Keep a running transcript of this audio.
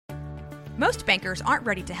Most bankers aren't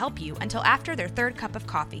ready to help you until after their third cup of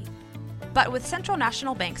coffee. But with Central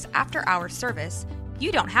National Bank's after-hours service,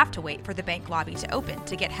 you don't have to wait for the bank lobby to open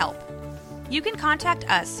to get help. You can contact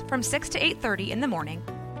us from 6 to 8:30 in the morning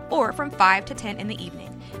or from 5 to 10 in the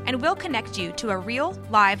evening, and we'll connect you to a real,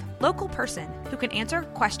 live, local person who can answer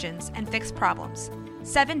questions and fix problems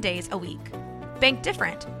 7 days a week. Bank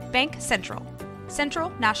different. Bank Central. Central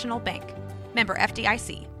National Bank. Member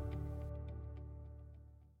FDIC.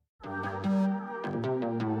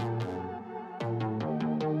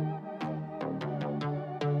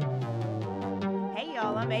 Hey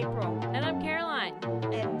y'all, I'm April. And I'm Caroline.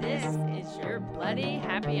 And this is your Bloody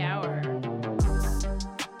Happy Hour.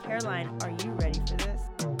 Caroline, are you ready for this?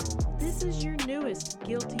 This is your newest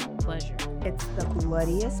guilty pleasure. It's the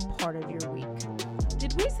bloodiest part of your week.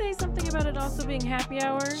 Did we say something about it also being happy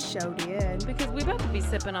hour? Show did. Because we about to be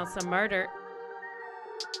sipping on some murder.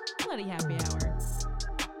 Bloody Happy Hour.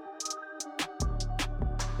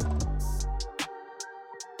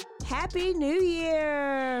 Happy New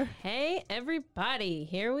Year! Hey everybody,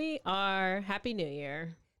 here we are. Happy New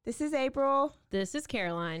Year. This is April. This is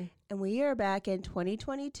Caroline. And we are back in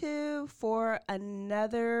 2022 for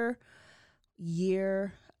another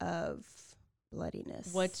year of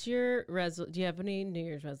bloodiness. What's your do you have any New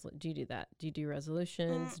Year's resolutions? Do you do that? Do you do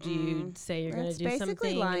resolutions? Do you say you're going to do something? It's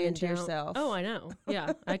basically lying and to don't? yourself. Oh, I know.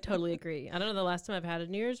 Yeah, I totally agree. I don't know the last time I've had a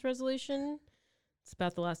New Year's resolution. It's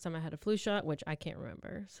about the last time I had a flu shot, which I can't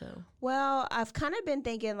remember. So, well, I've kind of been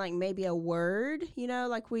thinking like maybe a word, you know,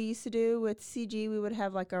 like we used to do with CG. We would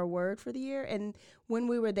have like our word for the year. And when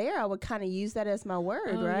we were there, I would kind of use that as my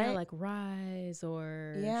word, right? Yeah, like rise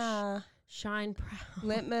or shine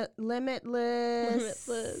proud. Limitless.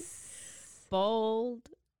 Bold.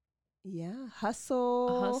 Yeah.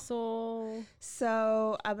 Hustle. Hustle.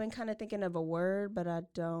 So I've been kind of thinking of a word, but I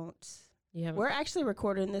don't. We're actually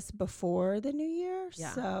recording this before the new year,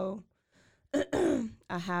 so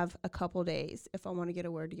I have a couple days if I want to get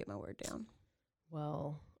a word to get my word down.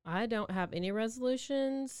 Well, I don't have any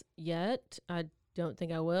resolutions yet. I don't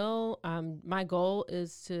think I will. My goal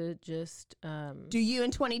is to just do you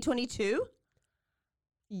in 2022?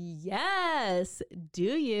 Yes, do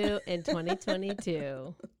you in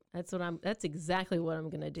 2022? That's exactly what I'm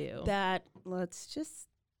gonna do. Let's just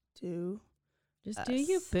do. Just do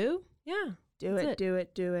you, boo. Yeah. Do it.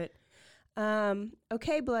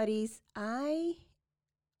 Okay, bloodies. I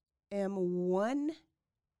am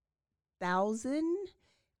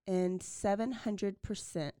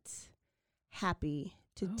 1,700% happy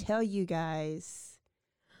to tell you guys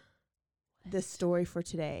the story for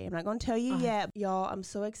today. I'm not going to tell you yet. Y'all, I'm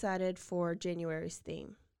so excited for January's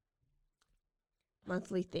theme.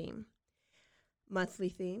 Monthly theme,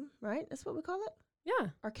 right? That's what we call it? Yeah.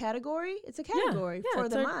 Our category? It's a category for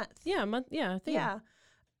the month. Yeah, month. Yeah, theme. Yeah.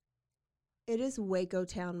 It is Waco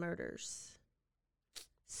Town Murders.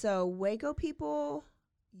 So, Waco people,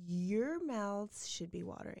 your mouths should be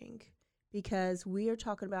watering because we are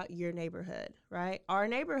talking about your neighborhood, right? Our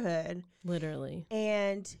neighborhood. Literally.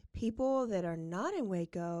 And people that are not in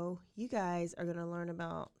Waco, you guys are going to learn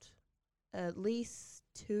about at least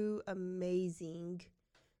 2 amazing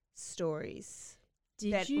stories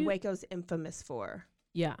that Waco's infamous for.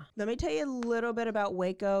 Yeah. Let me tell you a little bit about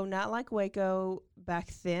Waco. Not like Waco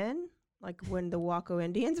back then, like when the Waco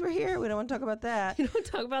Indians were here. We don't want to talk about that. You don't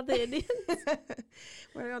talk about the Indians?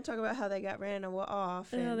 We're going to talk about how they got ran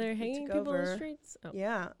off. And how they're hanging people in the streets? Oh.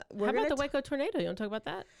 Yeah. How about the Waco tornado? You want to talk about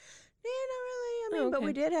that? Yeah, not really. But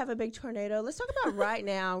we did have a big tornado. Let's talk about right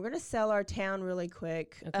now. We're going to sell our town really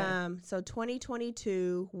quick. Okay. So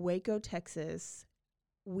 2022, Waco, Texas.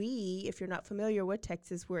 If you're not familiar with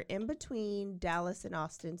Texas, we're in between Dallas and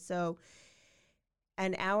Austin. So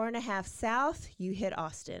an hour and a half south, you hit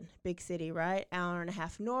Austin, big city, right? Hour and a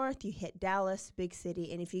half north, you hit Dallas, big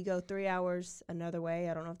city. And if you go 3 hours another way,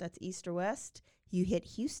 I don't know if that's east or west, you hit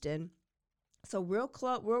Houston. So we're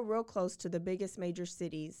real close to the biggest major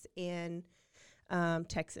cities in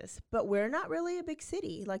Texas. But we're not really a big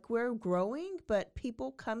city. Like, we're growing, but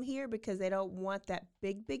people come here because they don't want that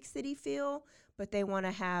big city feel, but they want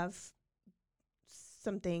to have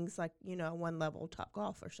some things like, one level Top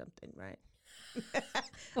Golf or something, right?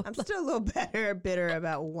 I'm still a little bitter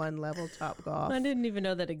about one level Top Golf. I didn't even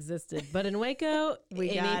know that existed. But in Waco,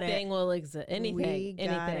 anything will exist.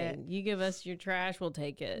 Anything. You give us your trash, we'll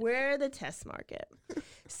take it. We're the test market.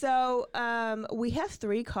 So we have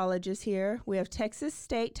 3 colleges here. We have Texas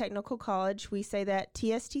State Technical College. We say that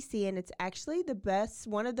TSTC, and it's actually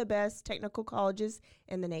one of the best technical colleges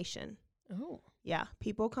in the nation. Oh. Yeah,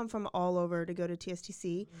 people come from all over to go to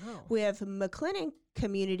TSTC. Wow. We have McLennan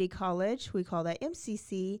Community College. We call that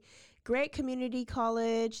MCC. Great community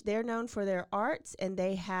college. They're known for their arts, and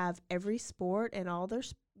they have every sport and all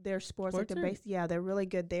their sports. Like they're really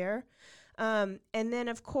good there. And then,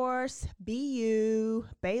 of course, BU,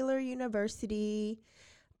 Baylor University,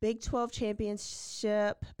 Big 12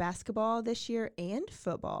 championship basketball this year and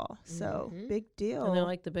football. So big deal. And they're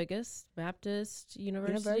like the biggest Baptist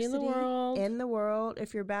university in the world. In the world.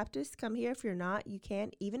 If you're Baptist, come here. If you're not, you can.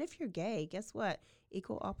 Even if you're gay, guess what?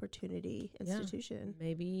 Equal opportunity institution. Yeah.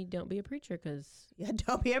 Maybe don't be a preacher because. Yeah,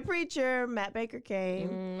 don't be a preacher. Matt Baker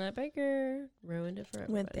came. Matt Baker ruined it for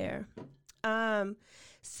everybody. Went there.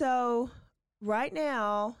 So right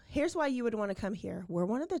now, here's why you would want to come here. We're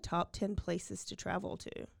one of the top 10 places to travel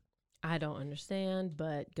to. I don't understand,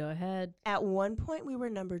 but go ahead. At one point, we were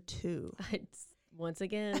number 2. Once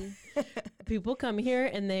again, people come here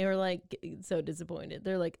and they are like so disappointed.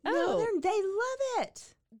 They're like, oh, no, they love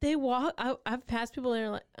it. They walk. I've passed people there.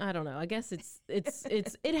 Like, I don't know. I guess it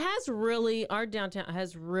has really, our downtown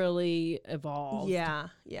has really evolved. Yeah.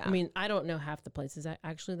 I mean, I don't know half the places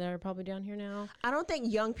actually that are probably down here now. I don't think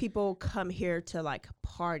young people come here to like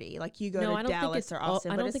party. Like you go to Dallas or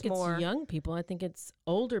Austin. I don't think it's young people. I think it's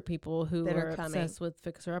older people who are obsessed with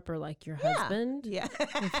Fixer Upper, like your husband. Yeah.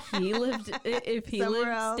 If he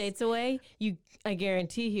lived states away, I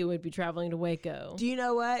guarantee he would be traveling to Waco. Do you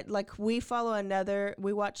know what? Like we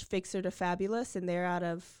watch Fixer to Fabulous, and they're out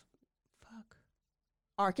of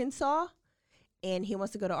Arkansas, and he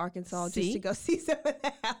wants to go to Arkansas just to go see some of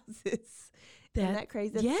the houses. Isn't that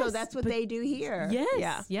crazy? Yes, so that's what they do here.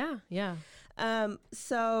 Yes. Yeah.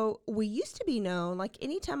 So we used to be known, like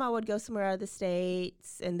anytime I would go somewhere out of the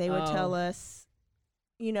States and they would tell us,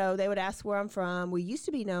 they would ask where I'm from. We used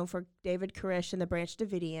to be known for David Koresh and the Branch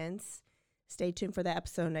Davidians. Stay tuned for that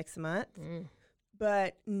episode next month.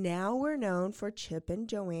 But now we're known for Chip and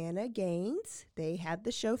Joanna Gaines. They had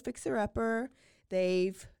the show Fixer Upper.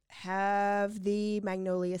 Have the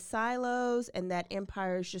Magnolia Silos, and that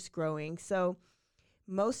empire is just growing. So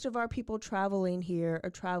most of our people traveling here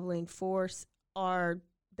are traveling for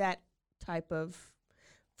that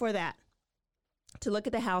to look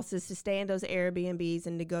at the houses, to stay in those Airbnbs,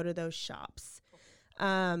 and to go to those shops.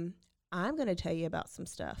 I'm going to tell you about some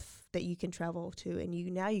stuff that you can travel to, and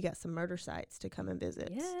you got some murder sites to come and visit.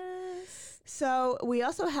 Yes. So we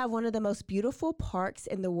also have one of the most beautiful parks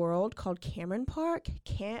in the world called Cameron Park.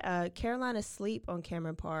 Carolina Sleep on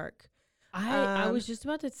Cameron Park. I was just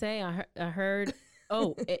about to say, I heard,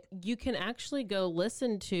 you can actually go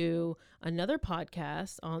listen to another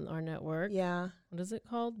podcast on our network. Yeah. What is it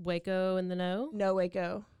called? Waco in the Know? No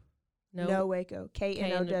Waco. No Waco.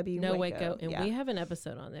 KNOW. No Waco. And we have an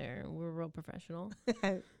episode on there. We're real professional.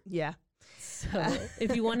 Yeah. So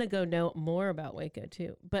if you want to go know more about Waco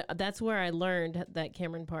too. But that's where I learned that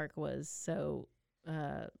Cameron Park was so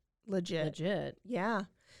legit. Yeah.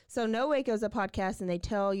 So No Waco is a podcast, and they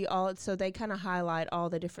tell you all. So they kind of highlight all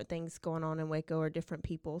the different things going on in Waco or different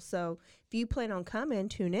people. So if you plan on coming,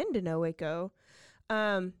 tune in to No Waco.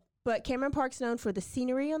 But Cameron Park's known for the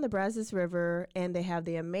scenery on the Brazos River, and they have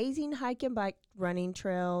the amazing hike and bike running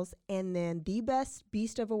trails. And then the best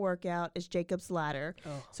beast of a workout is Jacob's Ladder.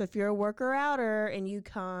 Oh. So if you're a worker-outer and you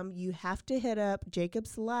come, you have to hit up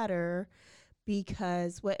Jacob's Ladder,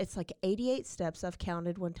 because it's like 88 steps I've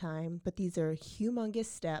counted one time, but these are humongous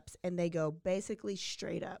steps, and they go basically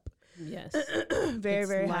straight up. Yes. Very,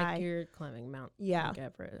 very like high. You're climbing Mount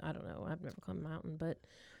Everest. I don't know. I've never climbed a mountain, but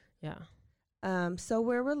yeah. So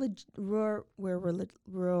we're real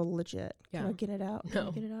legit. Yeah. Can I get it out? No. Can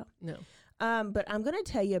I get it out? No. But I'm going to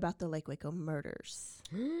tell you about the Lake Waco murders.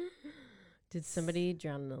 Did somebody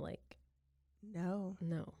drown in the lake? No.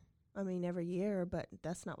 I mean, every year, but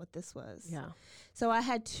that's not what this was. Yeah. So I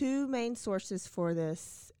had 2 main sources for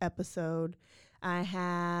this episode. I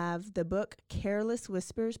have the book Careless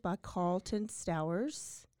Whispers by Carlton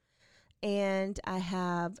Stowers. And I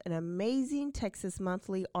have an amazing Texas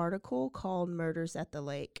Monthly article called Murders at the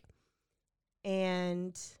Lake.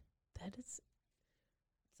 And that is,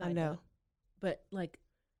 I know. But like,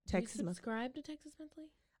 Texas do you subscribe to Texas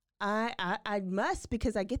Monthly? I must,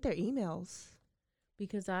 because I get their emails.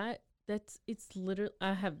 Because it's literally,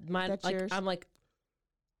 I have mine. That's like, yours? I'm like,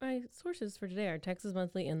 my sources for today are Texas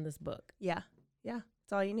Monthly and this book. Yeah. That's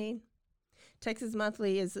all you need. Texas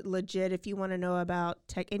Monthly is legit. If you want to know about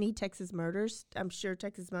any Texas murders, I'm sure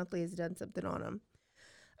Texas Monthly has done something on them.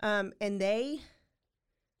 And they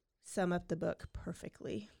sum up the book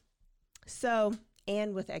perfectly. So,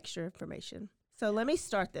 and with extra information. So let me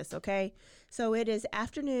start this, okay? So it is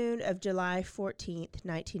afternoon of July 14th,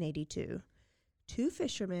 1982. 2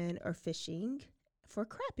 fishermen are fishing for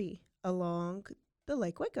crappie along the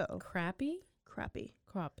Lake Waco. Crappie? Crappie.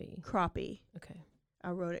 Crappie. Crappie. Okay.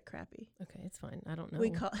 I wrote it crappie. Okay, it's fine. I don't know. We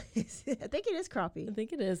call I think it is crappie. I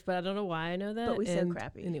think it is, but I don't know why I know that. But we said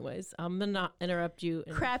crappie. Anyways, I'm going to not interrupt you.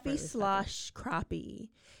 Crappie slosh crappie.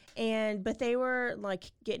 But they were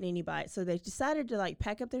like getting any bite. So they decided to like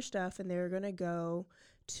pack up their stuff and they were going to go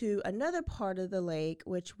to another part of the lake,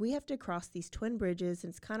 which we have to cross these twin bridges.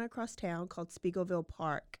 And it's kind of across town called Spiegelville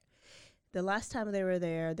Park. The last time they were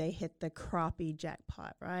there, they hit the crappie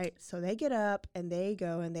jackpot, right? So they get up and they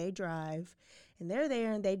go and they drive and they're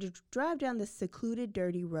there and they drive down this secluded,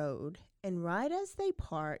 dirty road. And right as they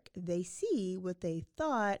park, they see what they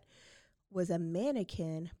thought was a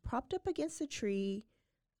mannequin propped up against a tree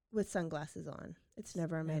with sunglasses on. It's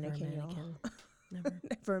never a mannequin, y'all.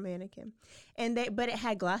 Never a mannequin. But it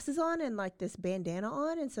had glasses on and like this bandana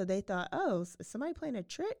on. And so they thought, oh, is somebody playing a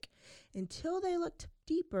trick? Until they looked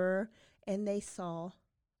deeper and they saw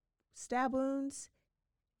stab wounds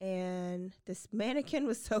and this mannequin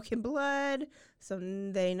was soaking blood. So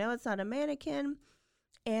they know it's not a mannequin.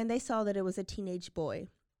 And they saw that it was a teenage boy.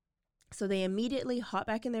 So they immediately hopped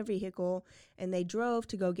back in their vehicle and they drove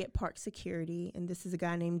to go get park security. And this is a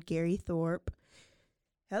guy named Gary Thorpe.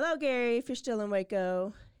 Hello, Gary, if you're still in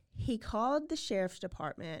Waco. He called the sheriff's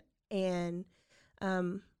department and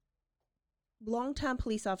longtime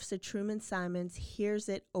police officer Truman Simons hears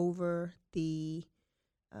it over the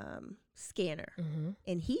scanner. Mm-hmm.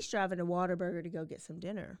 And he's driving to Whataburger to go get some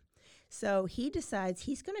dinner. So he decides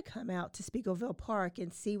he's going to come out to Spiegelville Park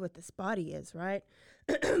and see what this body is, right?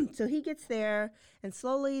 So he gets there, and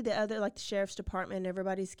slowly the sheriff's department,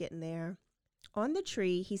 everybody's getting there. On the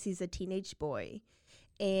tree, he sees a teenage boy,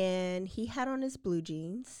 and he had on his blue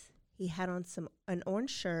jeans. He had on an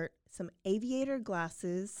orange shirt, some aviator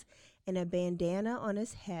glasses, and a bandana on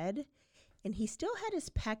his head. And he still had his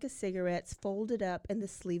pack of cigarettes folded up in the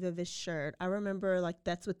sleeve of his shirt. I remember,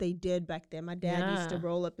 that's what they did back then. My dad used to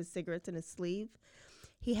roll up his cigarettes in his sleeve.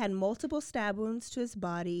 He had multiple stab wounds to his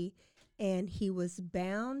body, and he was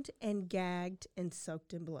bound and gagged and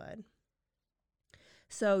soaked in blood.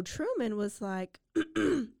 So Truman was like,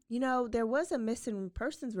 there was a missing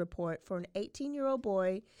persons report for an 18-year-old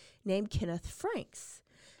boy named Kenneth Franks.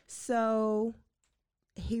 So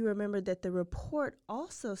he remembered that the report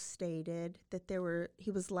also stated that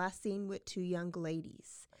he was last seen with two young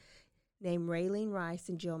ladies named Raylene Rice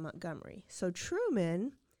and Jill Montgomery. So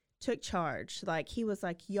Truman took charge. He was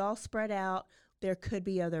like, y'all spread out. There could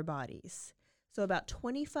be other bodies. So about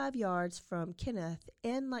 25 yards from Kenneth,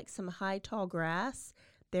 in some high, tall grass,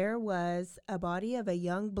 there was a body of a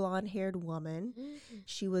young blonde-haired woman. Mm-hmm.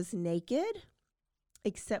 She was naked,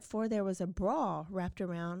 except for there was a bra wrapped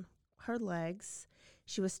around her legs.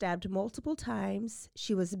 She was stabbed multiple times.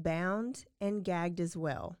 She was bound and gagged as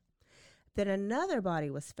well. Then another body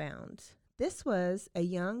was found. This was a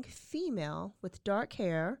young female with dark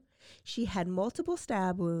hair. She had multiple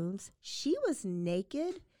stab wounds. She was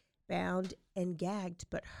naked, bound, and gagged,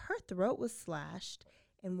 but her throat was slashed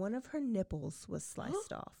and one of her nipples was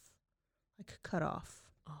sliced off, cut off.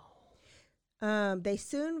 They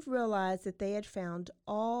soon realized that they had found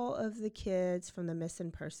all of the kids from the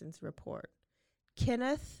missing persons report.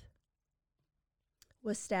 Kenneth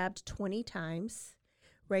was stabbed 20 times.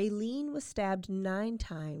 Raylene was stabbed 9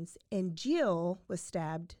 times. And Jill was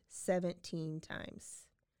stabbed 17 times.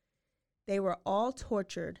 They were all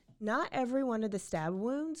tortured. Not every one of the stab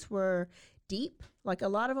wounds were deep. A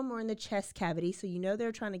lot of them were in the chest cavity, so they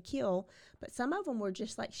were trying to kill. But some of them were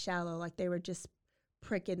just shallow, they were just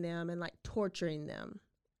pricking them and torturing them,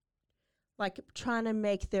 trying to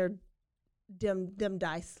make them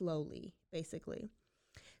die slowly, basically.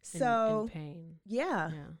 So in pain,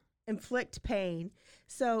 yeah, inflict pain.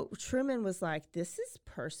 So Truman was like, "This is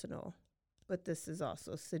personal, but this is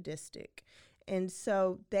also sadistic," and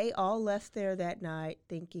so they all left there that night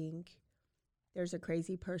thinking, "There's a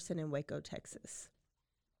crazy person in Waco, Texas."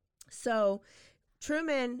 So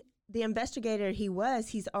Truman, the investigator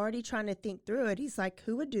he's already trying to think through it. He's like,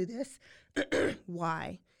 who would do this?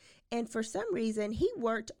 Why? And for some reason, he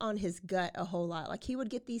worked on his gut a whole lot. He would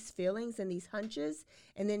get these feelings and these hunches,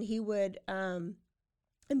 and then he would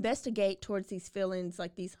investigate towards these feelings,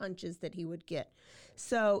 these hunches that he would get.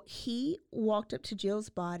 So he walked up to Jill's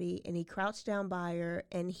body, and he crouched down by her,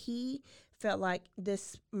 and he felt like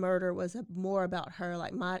this murder was more about her.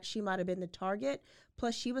 She might have been the target.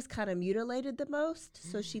 Plus, she was kind of mutilated the most,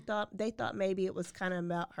 so they thought maybe it was kind of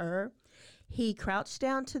about her. He crouched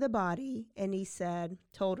down to the body, and he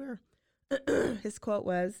told her, his quote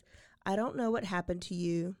was, "I don't know what happened to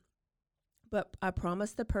you, but I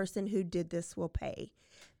promise the person who did this will pay.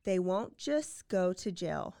 They won't just go to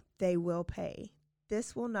jail. They will pay.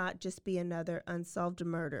 This will not just be another unsolved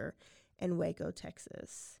murder in Waco,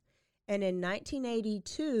 Texas." And in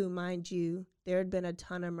 1982, mind you, there had been a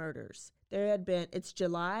ton of murders. It's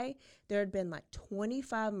July, there had been like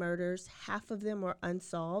 25 murders. Half of them were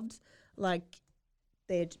unsolved. Like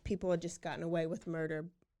people had just gotten away with murder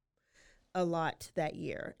a lot that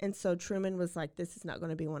year. And so Truman was like, this is not going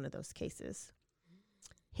to be one of those cases.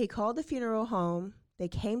 He called the funeral home. They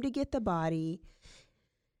came to get the body,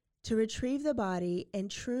 to retrieve the body,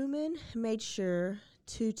 and Truman made sure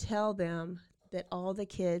to tell them that all the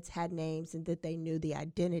kids had names and that they knew the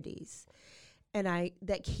identities. And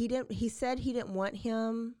he said he didn't want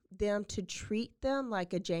them to treat them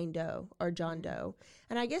like a Jane Doe or John Doe.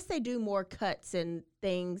 And I guess they do more cuts and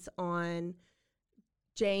things on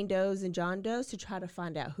Jane Does and John Does to try to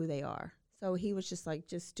find out who they are. So he was just like,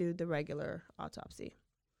 just do the regular autopsy.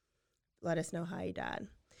 Let us know how he died.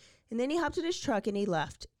 And then he hopped in his truck and he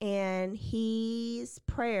left. And his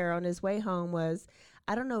prayer on his way home was,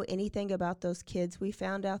 I don't know anything about those kids we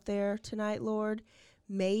found out there tonight, Lord.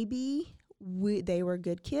 Maybe they were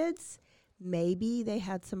good kids. Maybe they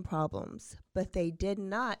had some problems, but they did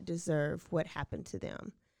not deserve what happened to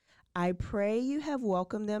them. I pray you have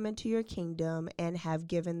welcomed them into your kingdom and have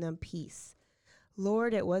given them peace.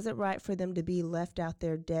 Lord, it wasn't right for them to be left out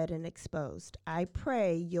there dead and exposed. I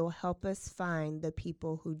pray you'll help us find the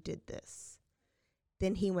people who did this.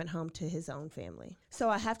 Then he went home to his own family. So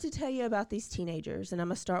I have to tell you about these teenagers, and I'm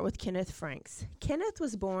going to start with Kenneth Franks. Kenneth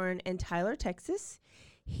was born in Tyler, Texas.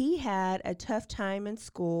 He had a tough time in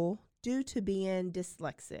school due to being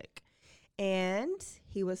dyslexic, and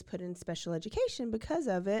he was put in special education because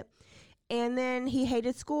of it. And then he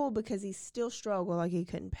hated school because he still struggled, like he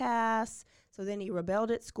couldn't pass. So then he rebelled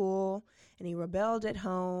at school and he rebelled at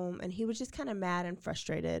home, and he was just kind of mad and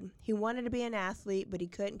frustrated. He wanted to be an athlete, but he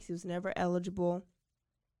couldn't because he was never eligible.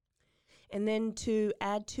 And then to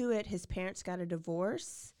add to it, his parents got a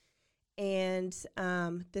divorce, and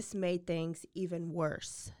this made things even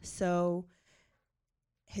worse. So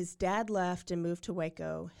his dad left and moved to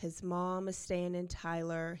Waco. His mom is staying in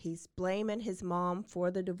Tyler. He's blaming his mom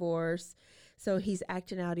for the divorce. So he's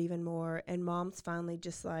acting out even more. And mom's finally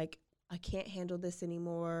just like, I can't handle this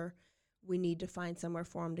anymore. We need to find somewhere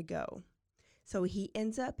for him to go. So he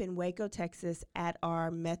ends up in Waco, Texas at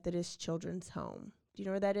our Methodist Children's Home. Do you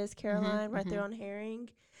know where that is, Caroline? Right there on Herring.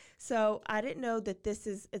 So I didn't know that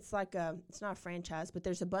it's not a franchise, but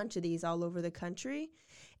there's a bunch of these all over the country.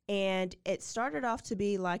 And it started off to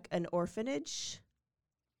be like an orphanage.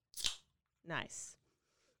 Nice.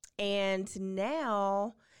 And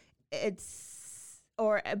now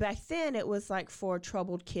back then it was like for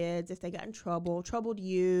troubled kids, if they got in trouble, troubled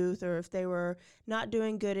youth, or if they were not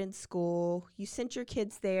doing good in school. You sent your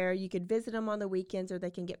kids there. You could visit them on the weekends, or they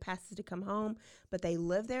can get passes to come home. But they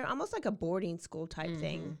live there, almost like a boarding school type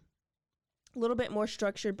thing. A little bit more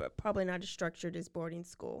structured, but probably not as structured as boarding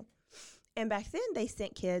school. And back then they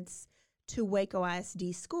sent kids to Waco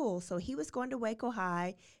ISD school. So he was going to Waco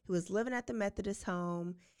High. He was living at the Methodist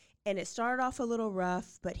home. And it started off a little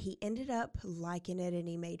rough, but he ended up liking it and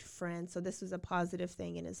he made friends. So this was a positive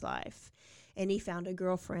thing in his life. And he found a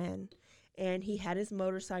girlfriend, and he had his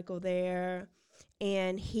motorcycle there,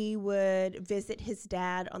 and he would visit his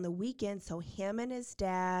dad on the weekend. So him and his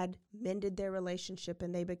dad mended their relationship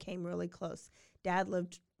and they became really close. Dad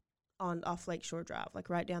lived off Lakeshore Drive, like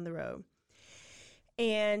right down the road.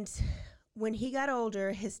 And when he got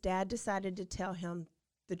older, his dad decided to tell him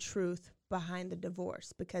the truth behind the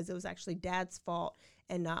divorce, because it was actually Dad's fault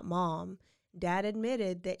and not Mom. Dad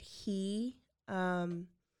admitted that he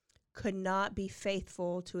could not be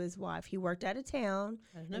faithful to his wife. He worked out of town,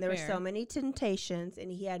 and there were so many temptations, and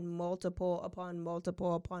he had multiple upon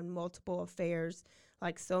multiple upon multiple affairs,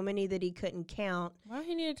 like so many that he couldn't count. Why did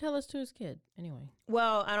he need to tell this to his kid anyway?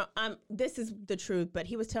 Well, this is the truth, but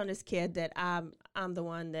he was telling his kid that I'm the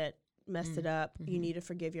one that messed it up. You need to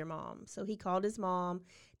forgive your mom. So he called his mom.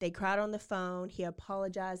 They cried on the phone. He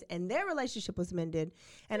apologized, and their relationship was mended.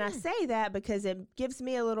 And I say that because it gives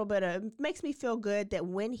me makes me feel good that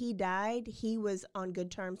when he died, he was on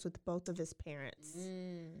good terms with both of his parents.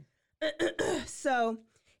 So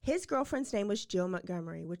his girlfriend's name was Jill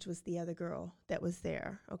Montgomery, which was the other girl that was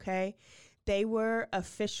there, okay? They were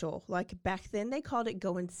official. Like back then, they called it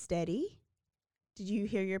going steady. Did you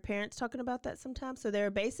hear your parents talking about that sometimes? So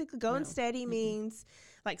they're basically going steady means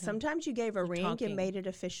like sometimes you gave a ring talking. And made it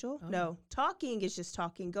official. Oh. No, talking is just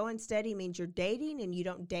talking. Going steady means you're dating and you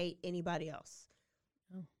don't date anybody else.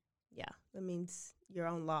 Oh. Yeah, that means your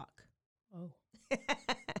own lock. Oh.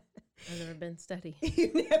 I've never been steady.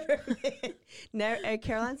 You've never been.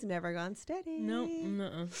 Caroline's never gone steady. No.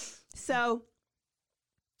 Nuh-uh. So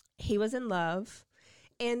he was in love.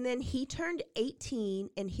 And then he turned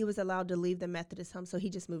 18 and he was allowed to leave the Methodist home. So he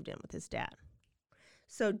just moved in with his dad.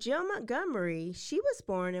 So Jill Montgomery, she was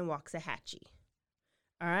born in Waxahachie.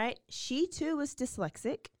 All right. She too was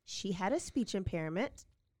dyslexic. She had a speech impairment.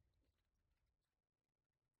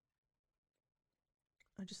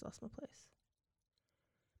 I just lost my place.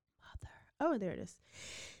 Mother. Oh, there it is.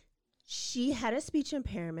 She had a speech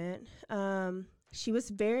impairment. She was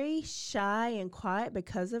very shy and quiet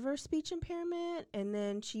because of her speech impairment. And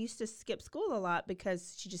then she used to skip school a lot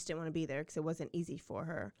because she just didn't want to be there because it wasn't easy for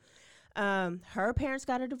her. Her parents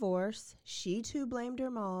got a divorce. She too blamed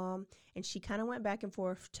her mom. And she kind of went back and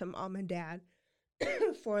forth to mom and dad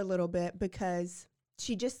for a little bit because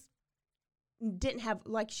she just didn't have,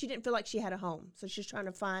 like, she didn't feel like she had a home. So she's trying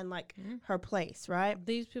to find, like, her place, right?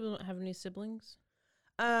 These people don't have any siblings?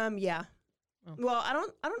 Yeah. Oh. Well, I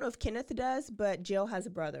don't know if Kenneth does, but Jill has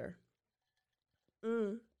a brother.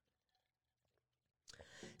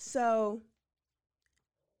 So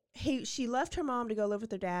she left her mom to go live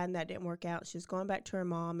with her dad, and that didn't work out. She was going back to her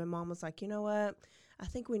mom, and mom was like, you know what? I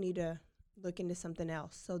think we need to look into something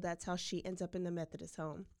else. So that's how she ends up in the Methodist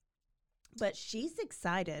home. But she's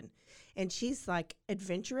excited, and she's, like,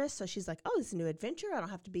 adventurous. So she's like, oh, this is a new adventure. I don't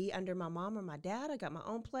have to be under my mom or my dad. I got my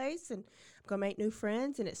own place, and I'm going to make new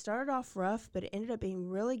friends. And it started off rough, but it ended up being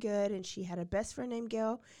really good. And she had a best friend named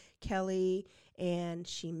Gail Kelly, and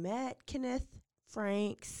she met Kenneth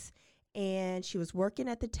Franks, and she was working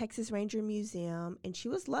at the Texas Ranger Museum, and she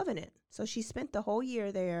was loving it. So she spent the whole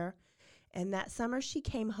year there. And that summer she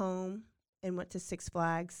came home and went to Six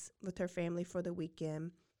Flags with her family for the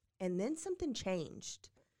weekend. And then something changed.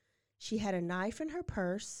 She had a knife in her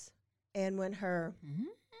purse, and when her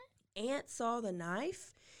aunt saw the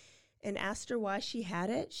knife and asked her why she had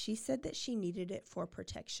it, she said that she needed it for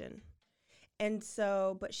protection. And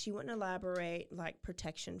so, but she wouldn't elaborate, like,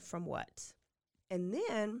 protection from what. And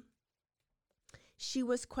then she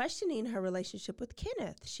was questioning her relationship with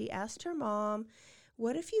Kenneth. She asked her mom,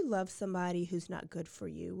 what if you love somebody who's not good for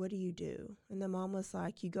you? What do you do? And the mom was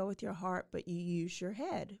like, you go with your heart, but you use your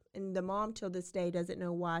head. And the mom till this day doesn't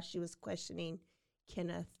know why she was questioning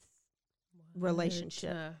Kenneth's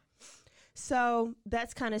relationship. So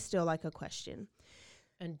that's kind of still like a question.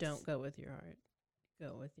 And don't go with your heart.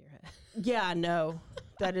 Go with your head. Yeah, I know.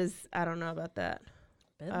 That is, I don't know about that.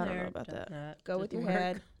 Been I don't there, know about done that. Go with your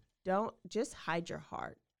head. Don't, just hide your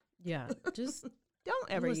heart. Yeah, just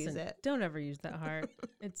don't ever use it. Don't ever use that heart.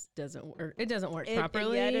 It doesn't work. It doesn't work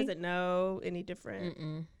properly. Yeah, it doesn't know any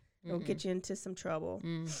different. It'll get you into some trouble.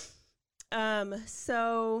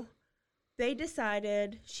 So they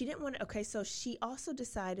decided she didn't want to. Okay, so she also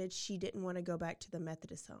decided she didn't want to go back to the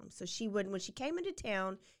Methodist home. So she would, when she came into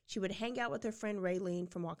town, she would hang out with her friend Raylene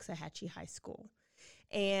from Waxahachie High School.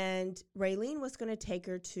 And Raylene was going to take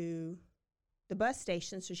her to the bus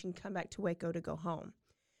station so she can come back to Waco to go home.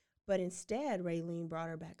 But instead, Raylene brought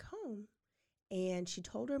her back home, and she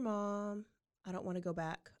told her mom, I don't want to go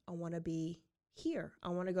back. I want to be here. I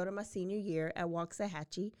want to go to my senior year at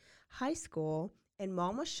Waxahachie High School. And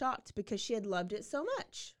mom was shocked because she had loved it so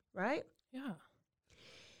much, right? Yeah.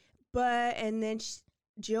 But, and then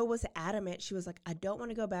Jill was adamant. She was like, I don't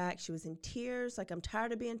want to go back. She was in tears. Like, I'm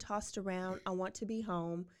tired of being tossed around. I want to be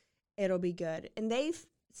home. It'll be good. And they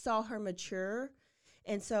saw her mature.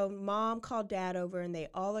 And so mom called dad over, and they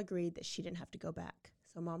all agreed that she didn't have to go back.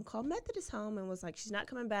 So mom called Methodist home and was like, she's not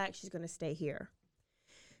coming back. She's going to stay here.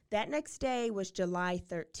 That next day was July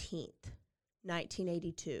 13th,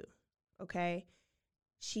 1982. Okay.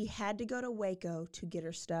 She had to go to Waco to get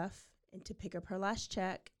her stuff and to pick up her last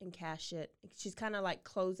check and cash it. She's kind of like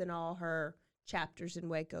closing all her chapters in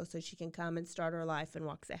Waco so she can come and start her life in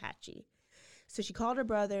Waxahachie. So she called her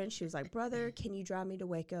brother, and she was like, brother, can you drive me to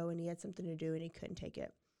Waco? And he had something to do, and he couldn't take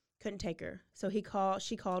her. So she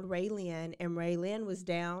called Raylene, and Raylene was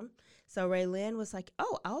down. So Raylene was like,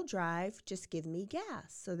 oh, I'll drive. Just give me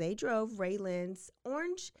gas. So they drove Raylene's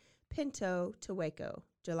orange Pinto to Waco,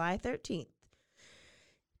 July 13th.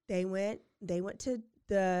 They went to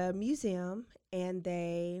the museum, and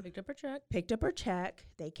they picked up her check.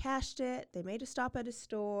 They cashed it. They made a stop at a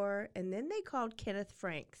store, and then they called Kenneth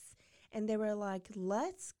Franks. And they were like,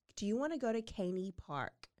 do you want to go to Caney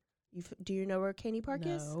Park? Do you know where Caney Park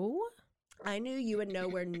is? No. I knew you would know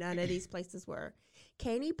where none of these places were.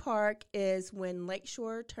 Caney Park is when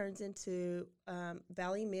Lakeshore turns into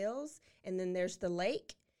Valley Mills, and then there's the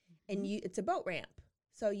lake, and it's a boat ramp.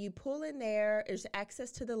 So you pull in there. There's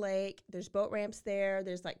access to the lake. There's boat ramps there.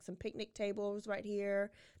 There's like some picnic tables right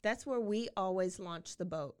here. That's where we always launch the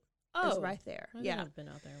boat. Oh. It's right there. Yeah. I've been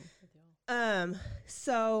out there with y'all.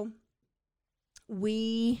 So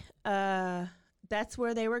that's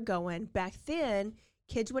where they were going. Back then,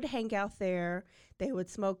 kids would hang out there. They would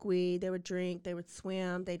smoke weed. They would drink. They would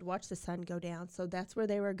swim. They'd watch the sun go down. So that's where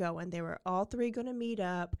they were going. They were all three going to meet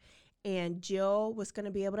up, and Jill was going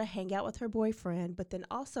to be able to hang out with her boyfriend, but then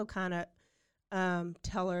also kind of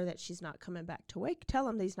tell her that she's not coming back to Waco. Tell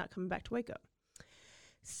him that he's not coming back to Waco.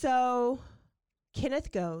 So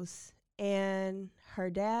Kenneth goes, and her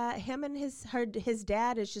dad, his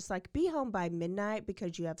dad is just like, be home by midnight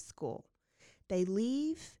because you have school. They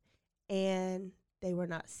leave, and they were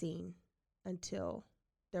not seen until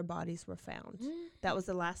their bodies were found. That was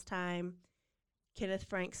the last time Kenneth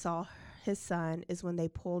Frank saw his son, is when they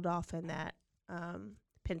pulled off in that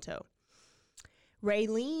Pinto.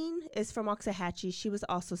 Raylene is from Waxahachie. She was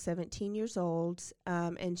also 17 years old,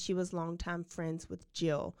 and she was longtime friends with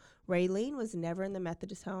Jill. Raylene was never in the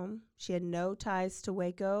Methodist home. She had no ties to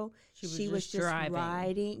Waco. She was just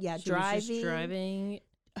driving. Yeah, she was just driving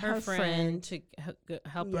her friend to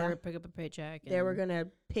help her pick up a paycheck. They were going to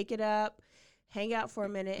pick it up, hang out for a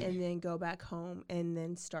minute, and then go back home and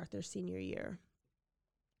then start their senior year.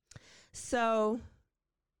 So,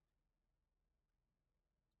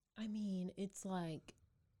 I mean, it's like,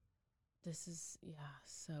 this is,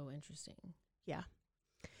 so interesting. Yeah.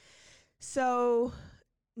 So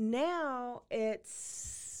now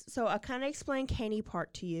so I kind of explained Caney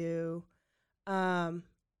Park to you.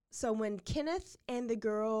 So when Kenneth and the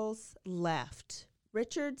girls left,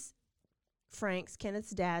 Kenneth's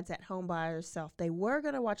dad's at home by herself. They were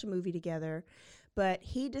going to watch a movie together, but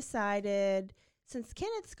he decided, since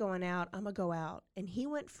Kenneth's going out, I'm going to go out. And he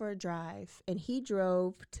went for a drive, and he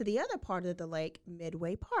drove to the other part of the lake,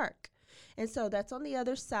 Midway Park. And so that's on the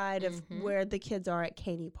other side of where the kids are at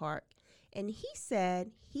Caney Park. And he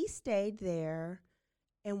said he stayed there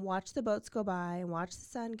and watched the boats go by and watched the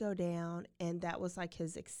sun go down, and that was like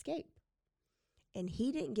his escape. And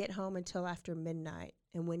he didn't get home until after midnight.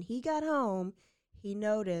 And when he got home, he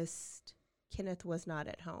noticed Kenneth was not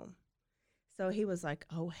at home. So he was like,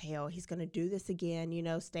 oh, hell, he's going to do this again,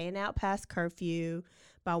 staying out past curfew.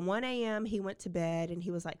 By 1 a.m., he went to bed, and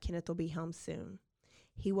he was like, Kenneth will be home soon.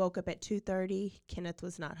 He woke up at 2:30. Kenneth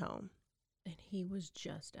was not home. And he was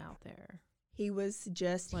just out there. He was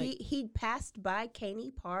just, he passed by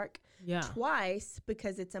Caney Park twice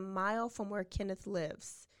because it's a mile from where Kenneth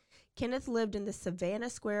lives. Kenneth lived in the Savannah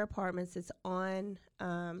Square Apartments. It's on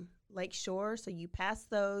Lake Shore. So you pass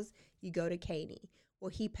those, you go to Caney. Well,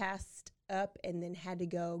 he passed up and then had to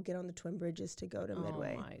go get on the Twin Bridges to go to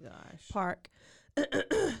Midway Park.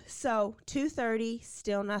 So 2:30,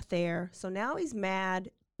 still not there. So now he's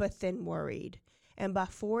mad, but then worried. And by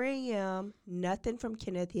 4 a.m., nothing from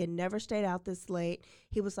Kenneth. He had never stayed out this late.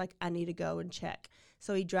 He was like, I need to go and check.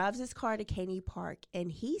 So he drives his car to Caney Park,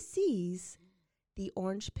 and he sees the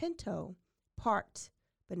orange Pinto parked,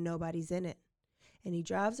 but nobody's in it. And he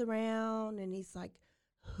drives around, and he's like,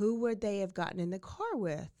 who would they have gotten in the car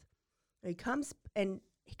with? He comes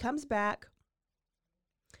back,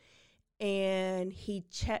 and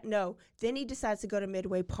then he decides to go to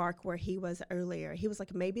Midway Park where he was earlier. He was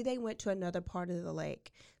like, maybe they went to another part of the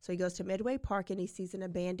lake. So he goes to Midway Park, and he sees an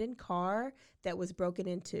abandoned car that was broken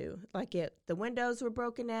into. The windows were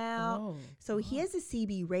broken out. So he has a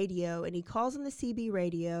CB radio, and he calls on the CB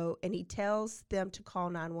radio, and he tells them to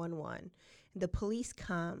call 911. The police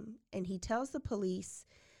come, and he tells the police,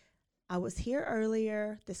 I was here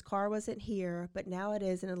earlier. This car wasn't here, but now it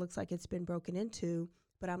is, and it looks like it's been broken into.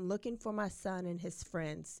 But I'm looking for my son and his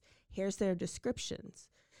friends. Here's their descriptions.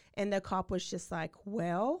 And the cop was just like,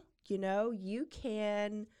 well, you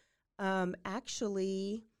can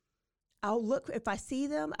actually, I'll look. If I see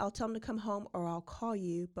them, I'll tell them to come home, or I'll call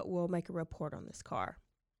you, but we'll make a report on this car.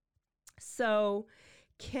 So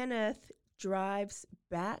Kenneth drives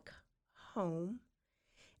back home,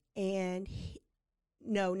 and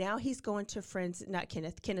now he's going to friends, not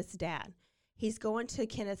Kenneth's dad. He's going to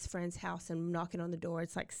Kenneth's friend's house and knocking on the door.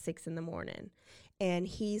 It's like 6 a.m. And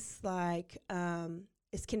he's like,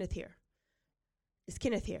 is Kenneth here? Is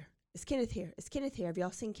Kenneth here? Is Kenneth here? Is Kenneth here? Have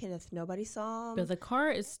y'all seen Kenneth? Nobody saw him. But the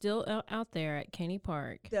car is still out there at Caney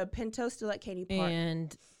Park. The Pinto's still at Caney Park.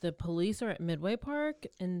 And the police are at Midway Park,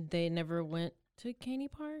 and they never went to Caney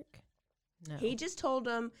Park? No. He just told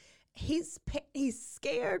them he's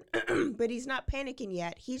scared, but he's not panicking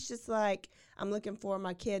yet. He's just like, I'm looking for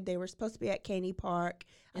my kid. They were supposed to be at Caney Park.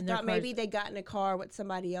 I thought maybe they got in a car with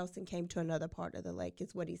somebody else and came to another part of the lake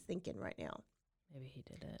is what he's thinking right now. Maybe he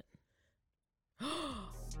did it.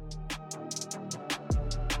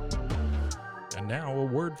 And now a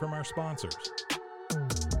word from our sponsors.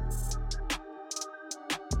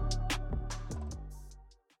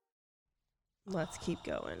 Let's keep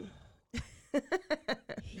going.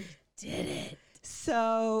 He did it.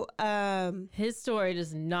 So, His story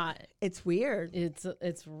does not. it's weird. It's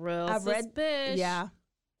real I've read, suspicious. yeah,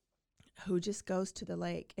 who just goes to the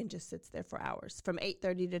lake and just sits there for hours from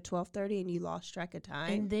 8:30 to 12:30, and you lost track of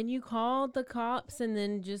time. And then you called the cops and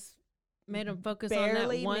then just made them focus on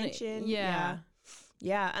Barely that one. mentioned, Yeah.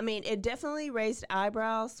 Yeah, I mean, it definitely raised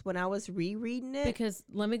eyebrows when I was rereading it. Because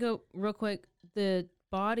let me go real quick. The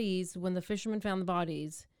bodies, when the fishermen found the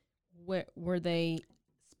bodies, where were they?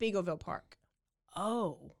 Spiegelville Park.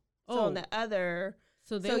 Oh. So on the other,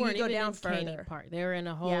 So they so you weren't go even down in Caney further. Park. They were in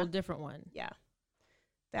a whole Yeah. different one. yeah,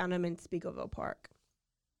 found them in Spiegelville Park.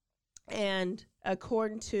 And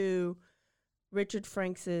according to Richard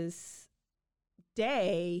Franks's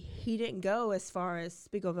day, he didn't go as far as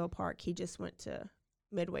Spiegelville Park. He just went to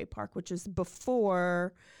Midway Park, which was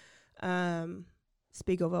before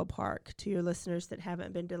Spiegelville Park, to your listeners that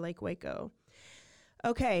haven't been to Lake Waco.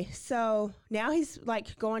 Okay, so now he's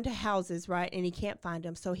like going to houses, right? And he can't find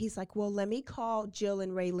them. So he's like, well, let me call Jill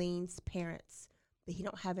and Raylene's parents. But he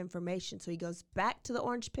don't have information. So he goes back to the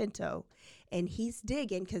orange Pinto and he's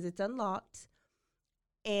digging because it's unlocked.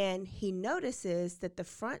 And he notices that the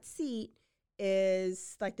front seat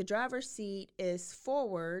is like the driver's seat is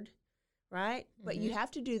forward, right? But you have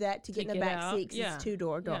to do that to get in the get back out. seat because Yeah. it's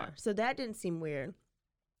two-door door. Yeah. So that didn't seem weird.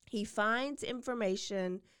 He finds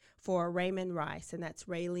information for Raymond Rice, and that's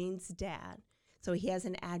Raylene's dad. So he has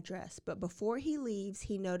an address. But before he leaves,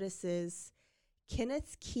 he notices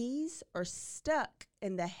Kenneth's keys are stuck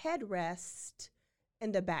in the headrest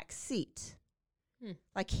in the back seat.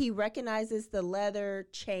 Like he recognizes the leather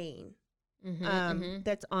chain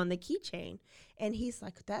that's on the keychain. And he's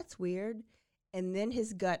like, that's weird. And then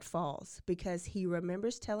his gut falls because he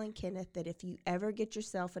remembers telling Kenneth that if you ever get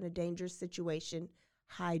yourself in a dangerous situation,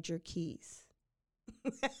 hide your keys.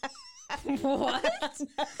 What?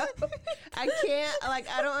 I can't,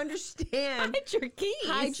 I don't understand. Hide your keys.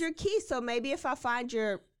 Hide your keys. So maybe if I find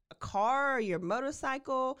your car or your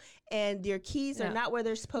motorcycle and your keys are No. not where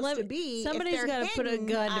they're supposed to be, Somebody's got to put a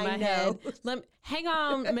gun to my head. Hang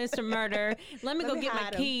on, Mr. Murder. Let me Let go me get my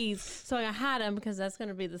hide 'em. keys so I can hide them because that's going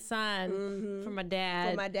to be the sign for my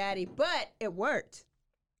dad. For my daddy. But it worked.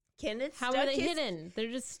 Kenneth How stuck are they his- hidden?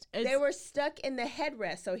 They're just. They were stuck in the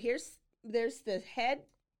headrest. So there's the head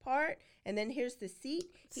part, and then here's the seat.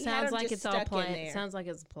 He had Sounds 'em like just it's all stuck in planned. there. Sounds like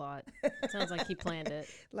it's a plot. Sounds like he planned it.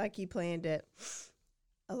 Like he planned it.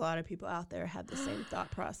 A lot of people out there have the same thought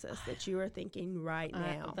process that you are thinking right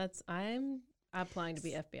now. I'm applying to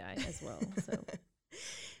be FBI as well. So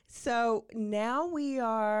So now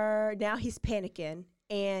he's panicking,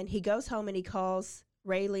 and he goes home and he calls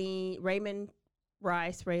Raymond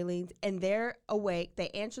Rice, Raylene's, and they're awake. They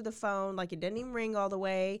answer the phone like it didn't even ring all the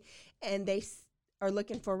way, and they are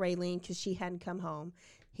looking for Raylene because she hadn't come home.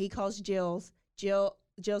 He calls Jill's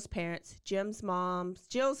parents. Jill's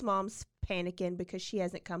mom's panicking because she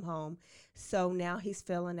hasn't come home. So now he's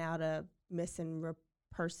filling out a missing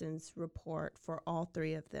persons report for all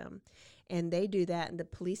three of them. And they do that, and the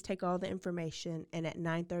police take all the information, and at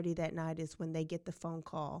 9:30 that night is when they get the phone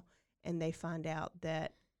call, and they find out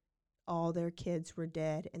that all their kids were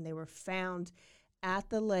dead, and they were found at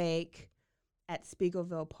the lake at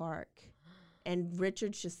Spiegelville Park. And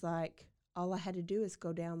Richard's just like, all I had to do is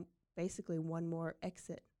go down basically one more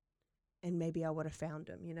exit, and maybe I would have found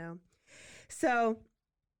him, you know? So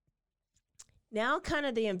now kind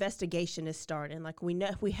of the investigation is starting. Like we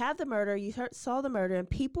know, we have the murder, saw the murder, and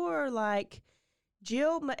people are like,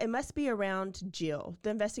 Jill, it must be around Jill.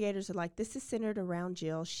 The investigators are like, this is centered around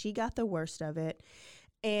Jill. She got the worst of it.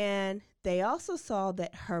 And they also saw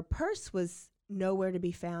that her purse was nowhere to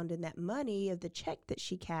be found, and that money of the check that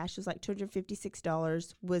she cashed was like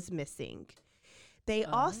 $256 was missing. They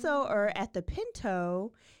also are at the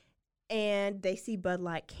Pinto, and they see Bud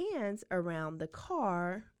Light cans around the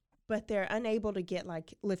car, but they're unable to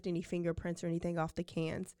lift any fingerprints or anything off the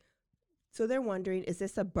cans. So they're wondering, is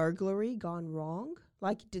this a burglary gone wrong?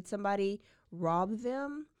 Like, did somebody rob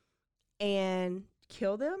them and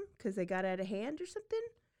kill them because they got out of hand or something?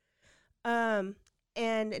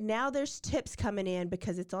 And now there's tips coming in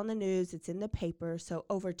because it's on the news, it's in the paper. So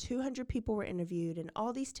over 200 people were interviewed, and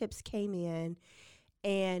all these tips came in,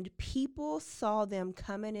 and people saw them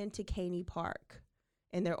coming into Caney Park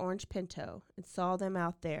in their orange Pinto and saw them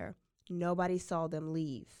out there. Nobody saw them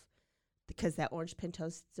leave because that orange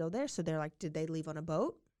Pinto's still there. So they're like, did they leave on a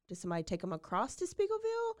boat? Did somebody take them across to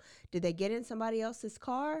Spiegelville? Did they get in somebody else's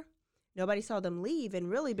car? Nobody saw them leave, and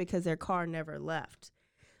really because their car never left.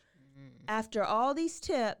 After all these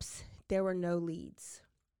tips, there were no leads.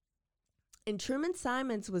 And Truman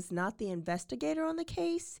Simons was not the investigator on the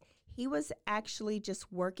case. He was actually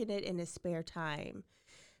just working it in his spare time.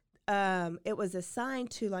 it was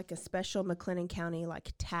assigned to like a special McLennan County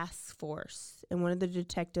like task force, and one of the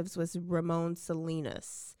detectives was Ramon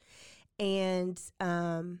Salinas, and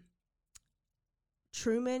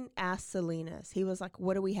Truman asked Salinas. He was like,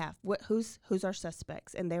 "What do we have? Who's our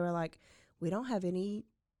suspects?" And they were like, "We don't have any.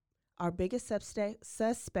 Our biggest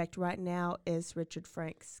suspect right now is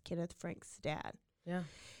Kenneth Frank's dad." Yeah.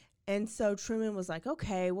 And so Truman was like,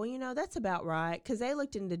 "Okay, well, that's about right." Because they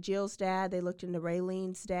looked into Jill's dad. They looked into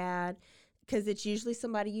Raylene's dad. Because it's usually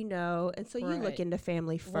somebody you know. And so you look into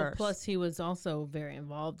family first. Well, plus, he was also very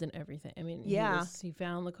involved in everything. I mean, he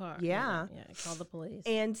found the car. Yeah. Yeah, called the police.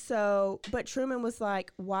 And so, but Truman was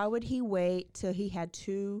like, why would he wait till he had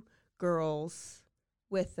 2 girls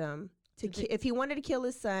with him? If he wanted to kill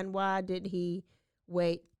his son, why did he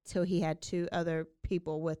wait till he had 2 other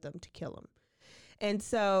people with him to kill him? And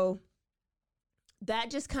so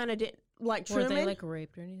that just kind of did, like Truman. Were they like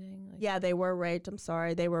raped or anything? Yeah, they were raped. I'm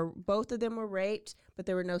sorry. Both of them were raped, but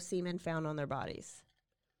there were no semen found on their bodies.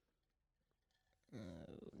 Oh,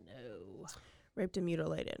 no. Raped and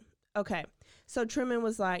mutilated. Okay. So Truman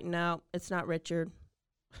was like, no, it's not Richard.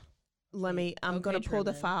 I'm going to pull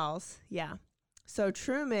the files. Yeah. So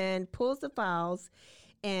Truman pulls the files,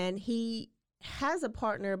 and he has a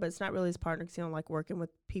partner, but it's not really his partner because he don't like working with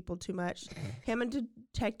people too much. Him and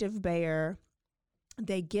Detective Bayer,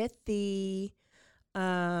 they get the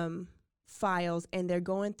files, and they're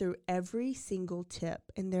going through every single tip,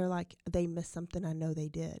 and they're like, they missed something. I know they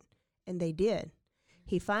did. And they did.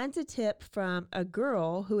 He finds a tip from a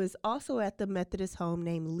girl who is also at the Methodist home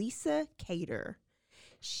named Lisa Cater.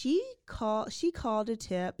 She called a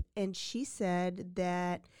tip, and she said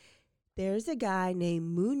that there's a guy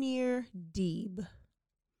named Munir Deeb.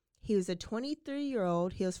 He was a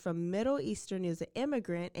 23-year-old. He was from Middle Eastern. He was an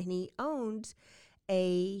immigrant, and he owned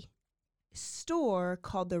a store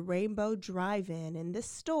called the Rainbow Drive-In. And this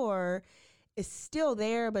store is still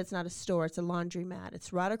there, but it's not a store. It's a laundromat.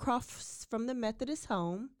 It's right across from the Methodist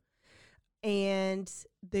home. And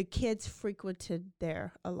the kids frequented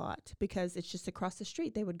there a lot because it's just across the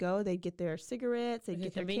street. They would go, they'd get their cigarettes, they'd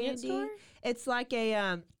get their candy. Store? It's like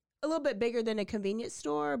a little bit bigger than a convenience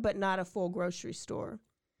store, but not a full grocery store.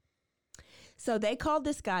 So they called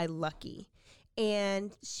this guy Lucky,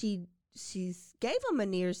 and she gave him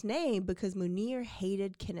Munir's name because Munir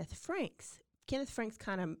hated Kenneth Franks. Kenneth Franks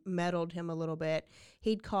kind of meddled him a little bit.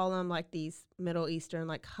 He'd call him like these Middle Eastern,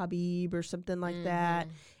 like Habib or something like that.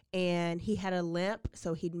 And he had a limp,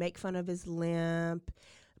 so he'd make fun of his limp.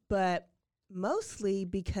 But mostly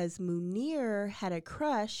because Munir had a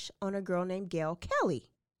crush on a girl named Gail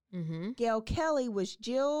Kelly. Mm-hmm. Gail Kelly was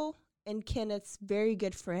Jill and Kenneth's very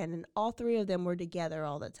good friend, and all 3 of them were together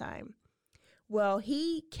all the time. Well,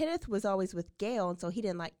 Kenneth was always with Gail, and so he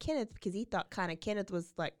didn't like Kenneth because he thought kind of Kenneth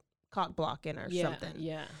was like cock blocking or something.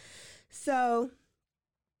 Yeah. So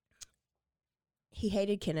he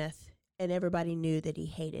hated Kenneth. And everybody knew that he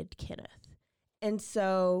hated Kenneth. And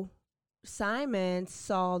so Simon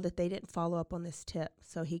saw that they didn't follow up on this tip.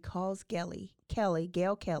 So he calls Gail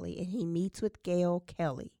Kelly, and he meets with Gail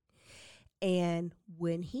Kelly. And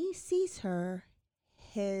when he sees her,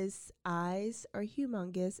 his eyes are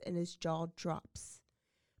humongous and his jaw drops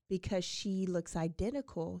because she looks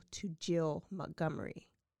identical to Jill Montgomery.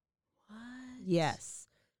 What? Yes.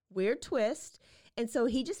 Weird twist. And so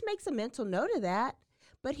he just makes a mental note of that.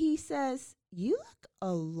 But he says, you look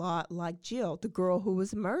a lot like Jill, the girl who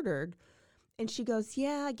was murdered. And she goes,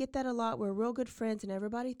 yeah, I get that a lot. We're real good friends, and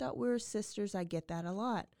everybody thought we were sisters. I get that a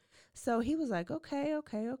lot. So he was like, okay.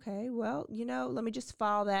 Well, let me just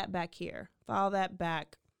file that back here. File that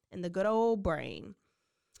back in the good old brain.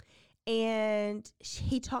 And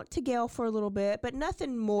he talked to Gail for a little bit, but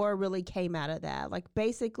nothing more really came out of that. Like,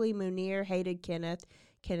 basically, Munir hated Kenneth.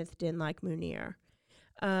 Kenneth didn't like Munir.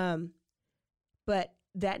 But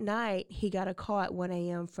that night, he got a call at 1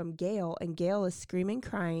 a.m. from Gail, and Gail is screaming,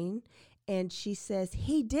 crying, and she says,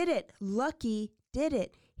 he did it. Lucky did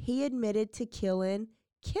it. He admitted to killing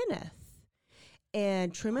Kenneth.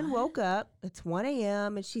 And Truman woke up. It's 1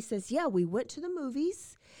 a.m., and she says, yeah, we went to the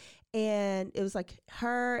movies, and it was like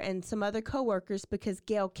her and some other coworkers because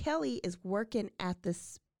Gail Kelly is working at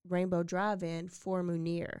this Rainbow Drive-In for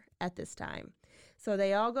Munir at this time. So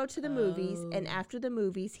they all go to the movies, and after the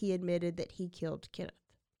movies, he admitted that he killed Kenneth.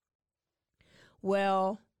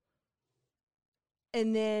 Well,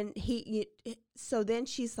 and then so then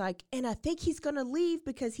she's like, and I think he's going to leave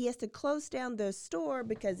because he has to close down the store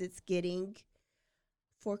because it's getting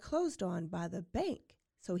foreclosed on by the bank.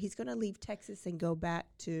 So he's going to leave Texas and go back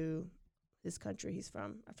to this country he's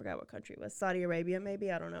from. I forgot what country it was. Saudi Arabia,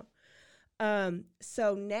 maybe. I don't know.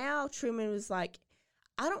 So now Truman was like,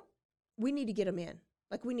 we need to get him in.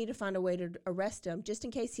 Like, we need to find a way to arrest him just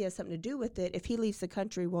in case he has something to do with it. If he leaves the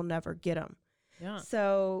country, we'll never get him. Yeah.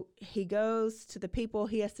 So he goes to the people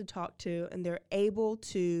he has to talk to, and they're able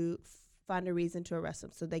to find a reason to arrest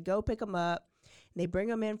him. So they go pick him up, and they bring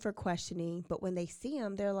him in for questioning. But when they see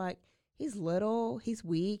him, they're like, he's little, he's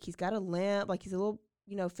weak, he's got a limp, like he's a little,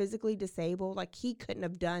 physically disabled. Like, he couldn't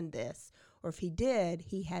have done this. Or if he did,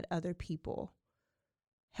 he had other people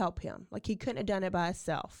help him. Like, he couldn't have done it by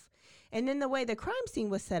himself. And then the way the crime scene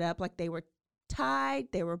was set up, like, they were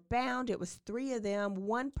tied, they were bound. It was 3 of them.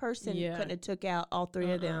 One person couldn't have took out all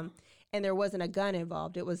 3 of them, and there wasn't a gun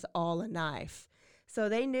involved. It was all a knife. So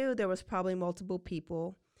they knew there was probably multiple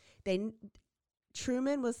people.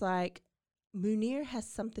 Truman was like, Munir has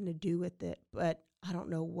something to do with it, but I don't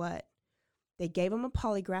know what. They gave him a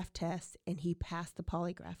polygraph test, and he passed the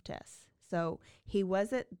polygraph test. So he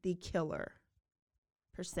wasn't the killer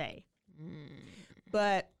per se.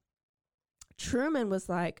 But Truman was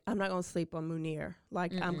like, I'm not going to sleep on Munir.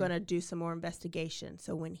 Like, I'm going to do some more investigation.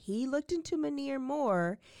 So when he looked into Munir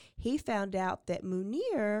more, he found out that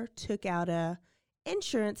Munir took out a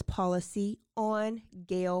insurance policy on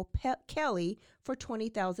Gail Kelly for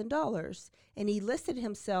 $20,000. And he listed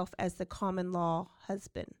himself as the common law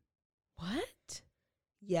husband. What?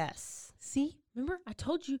 Yes. See, remember I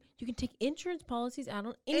told you can take insurance policies out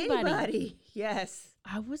on anybody. Yes.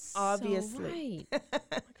 I was obviously so right. Oh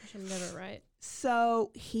my gosh, I'm never right.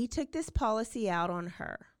 So he took this policy out on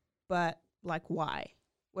her, but like, why?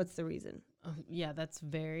 What's the reason? Yeah, that's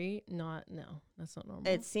very not. No, that's not normal.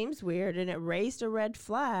 It seems weird, and it raised a red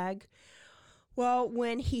flag. Well,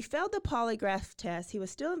 when he failed the polygraph test, he was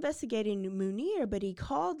still investigating Munir, but he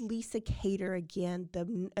called Lisa Cater again,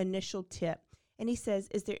 the initial tip. And he says,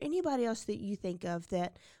 is there anybody else that you think of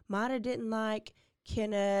that might have didn't like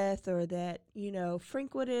Kenneth, or that,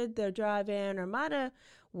 frequented the drive-in, or might have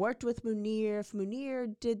worked with Munir if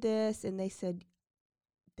Munir did this? And they said,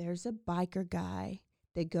 there's a biker guy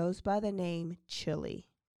that goes by the name Chili.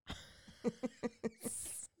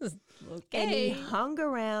 Okay. And he hung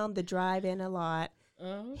around the drive-in a lot.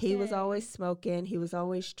 Okay. He was always smoking. He was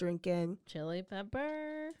always drinking. Chili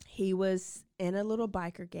pepper. He was in a little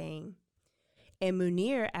biker gang. And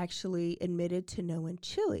Munir actually admitted to knowing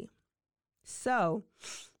Chili. So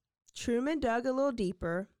Truman dug a little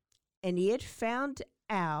deeper, and he had found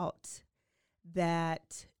out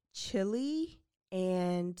that Chili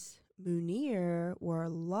and Munir were a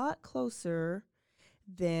lot closer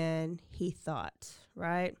than he thought,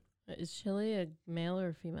 right? Is Chili a male or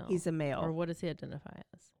a female? He's a male. Or what does he identify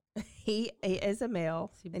as? He is a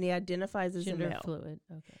male, and he identifies as gender a male. fluid.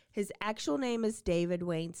 Okay. His actual name is David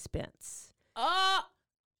Wayne Spence. Oh!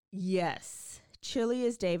 Yes. Chili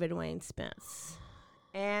is David Wayne Spence.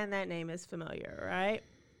 And that name is familiar, right?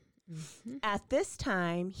 Mm-hmm. At this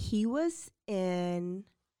time, he was in...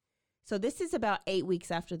 So this is about 8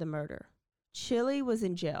 weeks after the murder. Chili was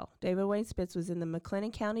in jail. David Wayne Spence was in the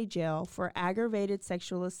McLennan County Jail for aggravated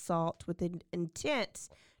sexual assault with an intent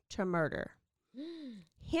to murder.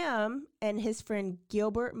 Him and his friend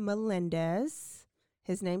Gilbert Melendez,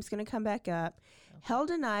 his name's going to come back up, held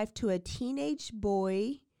a knife to a teenage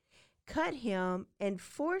boy, cut him, and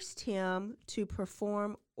forced him to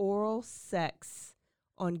perform oral sex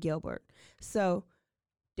on Gilbert. So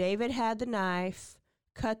David had the knife,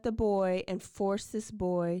 cut the boy, and forced this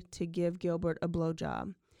boy to give Gilbert a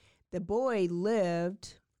blowjob. The boy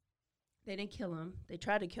lived. They didn't kill him. They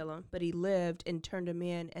tried to kill him, but he lived and turned him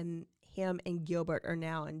in, and him and Gilbert are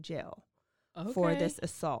now in jail for this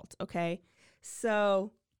assault, okay?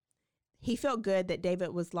 So he felt good that David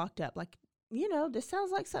was locked up. Like, this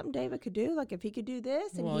sounds like something David could do. Like, if he could do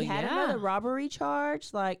this, and he had another robbery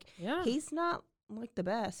charge, like, he's not, like, the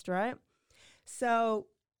best, right? So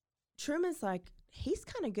Truman's like, he's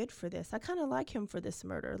kind of good for this. I kind of like him for this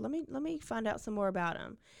murder. Let me find out some more about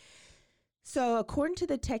him. So according to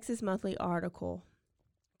the Texas Monthly article,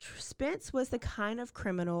 Spence was the kind of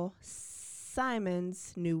criminal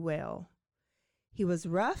Simons knew well. He was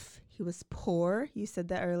rough. He was poor. You said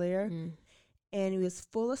that earlier. And he was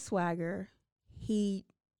full of swagger. He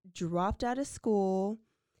dropped out of school.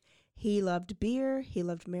 He loved beer, he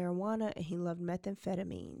loved marijuana, and he loved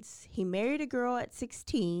methamphetamines. He married a girl at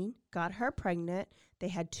 16, got her pregnant. They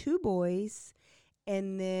had 2 boys,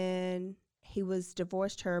 and then he was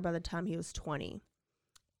divorced her by the time he was 20.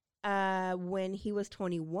 When he was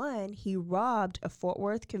 21, he robbed a Fort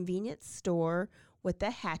Worth convenience store with a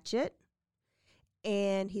hatchet,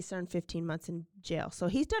 and he served 15 months in jail. So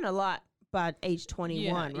he's done a lot by age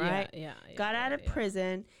 21, right? Yeah. Got out of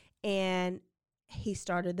prison, and he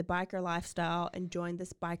started the biker lifestyle and joined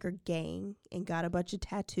this biker gang and got a bunch of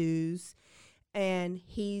tattoos. And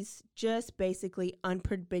he's just basically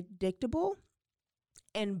unpredictable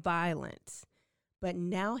and violent. But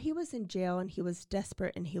now he was in jail and he was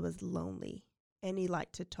desperate and he was lonely and he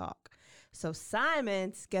liked to talk. So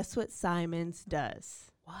Simons, guess what Simons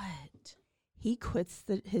does? What? He quits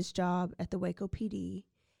his job at the Waco PD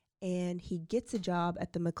and he gets a job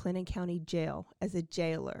at the McLennan County Jail as a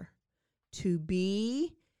jailer to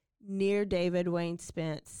be near David Wayne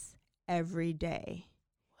Spence every day.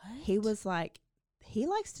 What? He was like, he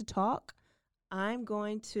likes to talk. I'm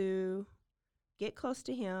going to get close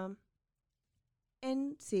to him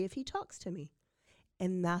and see if he talks to me.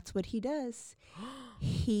 And that's what he does.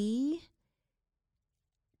 He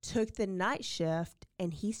took the night shift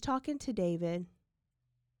and he's talking to David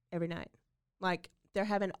every night. Like, they're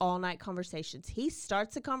having all night conversations. He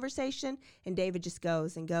starts a conversation and David just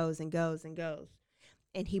goes and goes and goes and goes.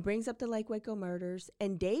 And he brings up the Lake Waco murders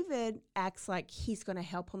and David acts like he's going to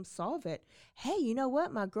help him solve it. Hey, you know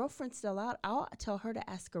what? My girlfriend's still out. I'll tell her to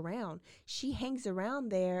ask around. She hangs around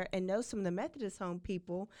there and knows some of the Methodist home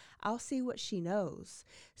people. I'll see what she knows.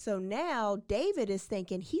 So now David is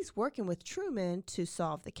thinking he's working with Truman to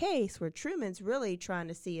solve the case, where Truman's really trying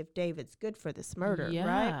to see if David's good for this murder,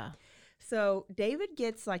 right? So David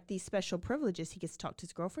gets like these special privileges. He gets to talk to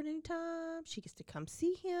his girlfriend anytime. She gets to come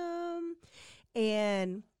see him.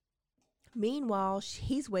 And meanwhile,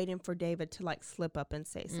 he's waiting for David to like slip up and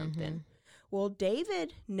say something. Mhm. Well,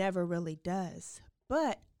 David never really does,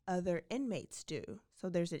 but other inmates do. So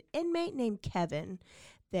there's an inmate named Kevin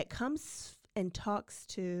that comes and talks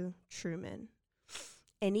to Truman.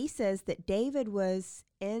 And he says that David was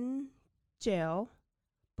in jail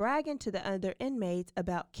bragging to the other inmates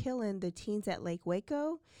about killing the teens at Lake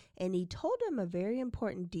Waco. And he told them a very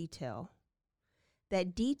important detail.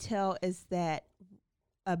 That detail is that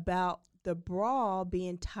about the bra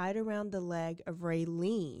being tied around the leg of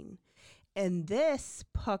Raylene. And this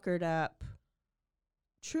puckered up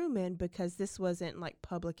Truman because this wasn't like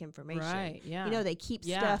public information. Right, yeah. You know, they keep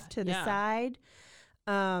Yeah, stuff to the yeah. side.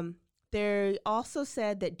 They also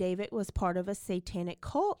said that David was part of a satanic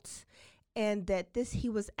cult and that he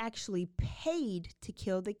was actually paid to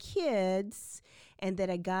kill the kids and that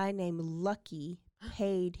a guy named Lucky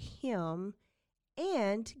paid him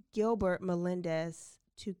and Gilbert Melendez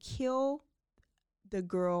to kill the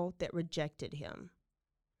girl that rejected him.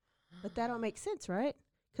 But that don't make sense, right?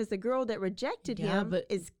 Because the girl that rejected him but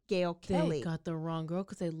is Gail Kelly. They got the wrong girl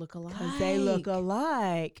because they look alike. Because they look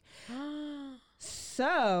alike.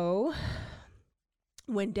 So,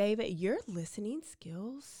 when David, your listening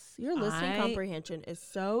skills, your listening comprehension is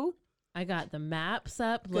so I got the maps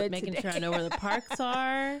up, Good making today. sure I know where the parks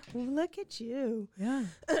are. Look at you. Yeah.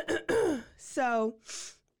 So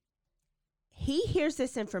he hears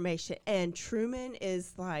this information and Truman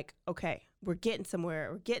is like, okay, we're getting somewhere.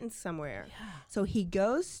 We're getting somewhere. Yeah. So he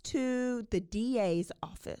goes to the DA's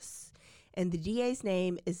office and the DA's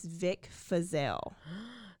name is Vic Feazell.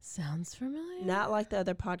 Sounds familiar. Not like the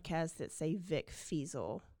other podcasts that say Vic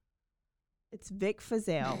Feazell. It's Vic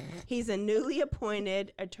Feazell. He's a newly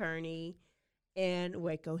appointed attorney in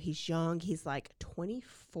Waco. He's young. He's like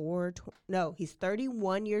 24. He's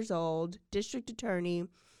 31 years old, district attorney,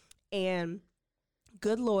 and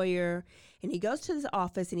good lawyer. And he goes to his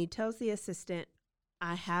office and he tells the assistant,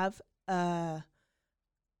 I've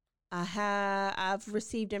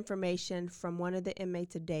received information from one of the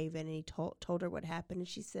inmates of David. And he told her what happened. And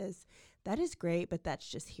she says, that is great, but that's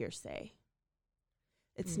just hearsay.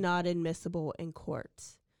 It's not admissible in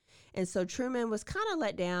court. And so Truman was kind of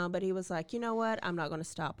let down, but he was like, you know what? I'm not going to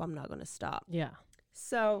stop. Yeah.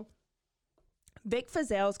 So Vic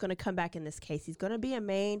Feazell is going to come back in this case. He's going to be a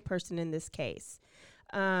main person in this case.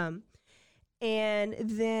 And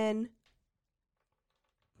then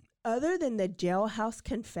other than the jailhouse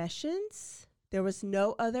confessions, there was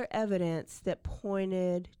no other evidence that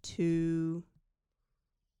pointed to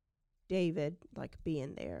David like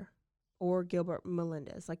being there. Or Gilbert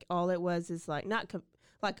Melendez. Like all it was is like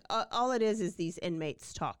all it is these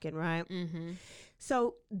inmates talking, right? Mm-hmm.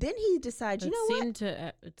 So then he decides, you know what?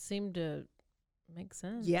 It seemed to make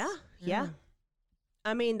sense. Yeah.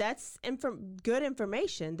 I mean, that's good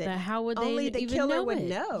information that how would they only the even killer know would it?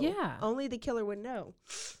 know. Yeah. Only the killer would know.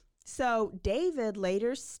 So David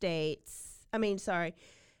later states, Truman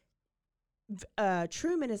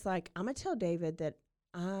is like, I'm going to tell David that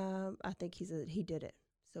I think he did it.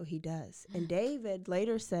 So he does. And David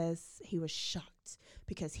later says he was shocked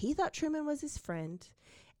because he thought Truman was his friend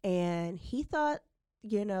and he thought,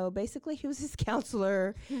 basically he was his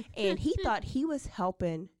counselor and he thought he was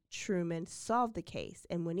helping Truman solve the case.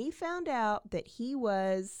 And when he found out that he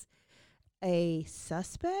was a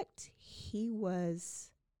suspect, he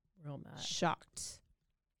was Real mad. Shocked.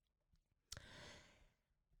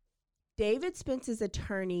 David Spence's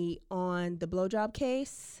attorney on the blowjob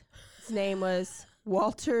case, his name was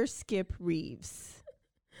Walter Skip Reeves.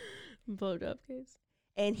 Blowjob case.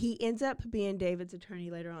 And he ends up being David's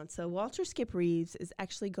attorney later on. So Walter Skip Reeves is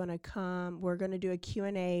actually going to come. We're going to do a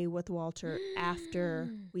Q&A with Walter after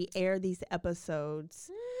we air these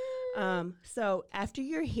episodes. So after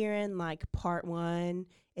you're hearing like part 1,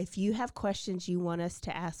 if you have questions you want us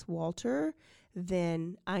to ask Walter,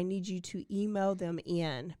 then I need you to email them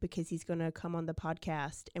in because he's going to come on the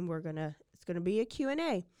podcast and it's going to be a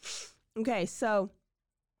Q&A. Okay, so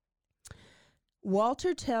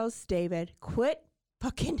Walter tells David, quit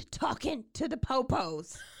fucking talking to the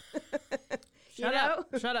popos. Shut up.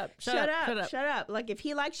 Like, if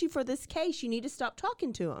he likes you for this case, you need to stop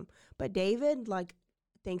talking to him. But David, like,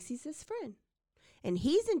 thinks he's his friend. And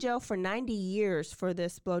he's in jail for 90 years for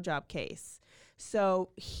this blowjob case. So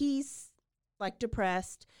he's, like,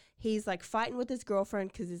 depressed. He's, like, fighting with his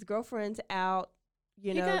girlfriend because his girlfriend's out,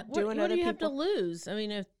 doing other people. What do you have to lose? I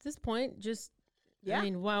mean, at this point, I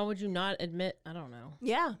mean, why would you not admit? I don't know.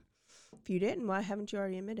 Yeah. If you didn't, why haven't you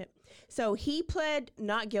already admitted? So he pled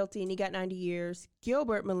not guilty and he got 90 years.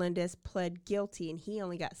 Gilbert Melendez pled guilty and he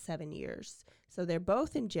only got 7 years. So they're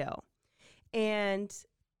both in jail. And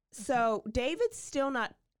so David's still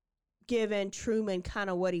not giving Truman kind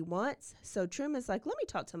of what he wants. So Truman's like, let me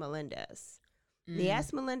talk to Melendez. And he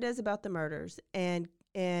asked Melendez about the murders. And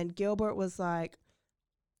Gilbert was like,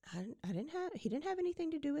 he didn't have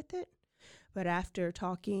anything to do with it. But after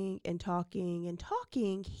talking,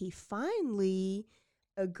 he finally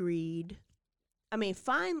agreed.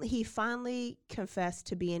 He finally confessed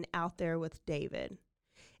to being out there with David.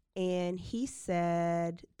 And he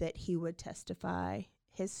said that he would testify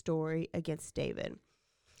his story against David.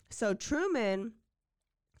 So Truman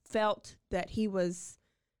felt that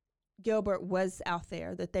Gilbert was out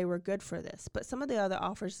there, that they were good for this. But some of the other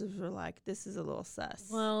officers were like, this is a little sus.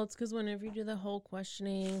 Well, it's because whenever you do the whole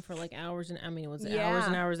questioning for like hours and hours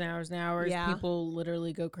and hours, Yeah. people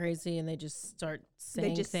literally go crazy and they just start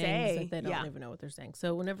saying things that they don't even know what they're saying.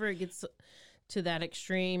 So whenever it gets to that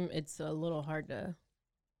extreme, it's a little hard to...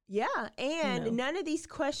 Yeah, and none of these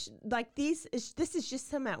questions, like this is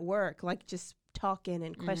just him at work, like just talking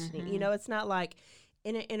and questioning. Mm-hmm. It's not like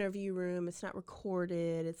in an interview room. It's not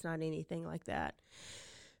recorded. It's not anything like that.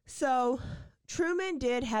 So Truman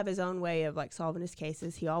did have his own way of like solving his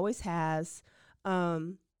cases. He always has.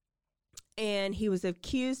 And he was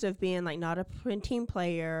accused of being like not a team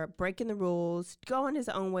player, breaking the rules, going his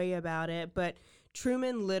own way about it. But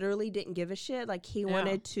Truman literally didn't give a shit. Like he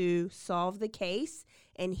wanted to solve the case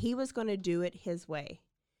and he was going to do it his way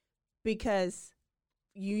because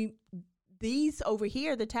these over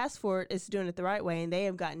here, the task force is doing it the right way and they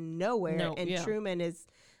have gotten nowhere. Truman is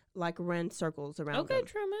like run circles around them.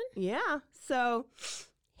 Truman. Yeah. So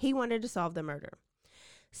he wanted to solve the murder.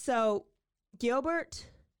 So Gilbert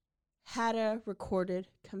had a recorded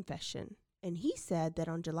confession and he said that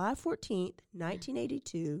on July 14th,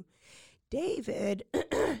 1982, David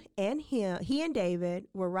and he and David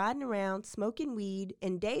were riding around smoking weed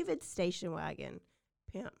in David's station wagon.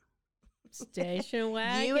 Pimp. Station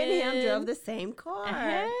wagon. You and him drove the same car.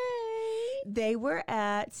 Hey. They were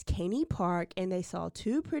at Caney Park and they saw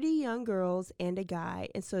two pretty young girls and a guy.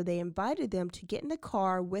 And so they invited them to get in the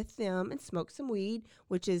car with them and smoke some weed,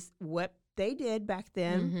 which is what they did back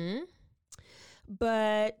then. Mm-hmm.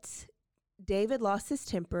 But David lost his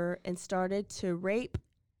temper and started to rape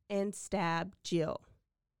and stab Jill.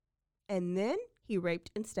 And then he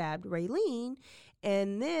raped and stabbed Raylene.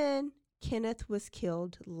 And then Kenneth was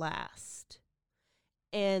killed last.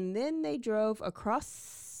 And then they drove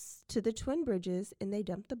across to the Twin Bridges and they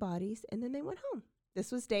dumped the bodies and then they went home.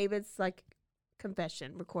 This was David's like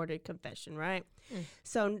confession, recorded confession, right?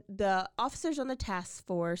 So the officers on the task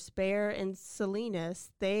force, Bear and Salinas,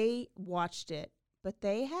 they watched it, but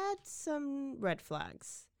they had some red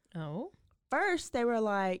flags. Oh. First, they were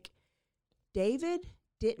like, David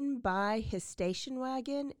didn't buy his station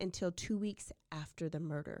wagon until 2 weeks after the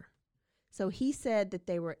murder. So he said that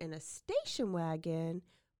they were in a station wagon,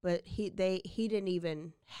 but he didn't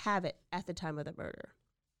even have it at the time of the murder.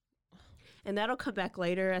 And that'll come back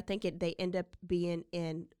later. I think they end up being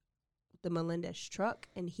in the Melendez truck,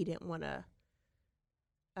 and he didn't want to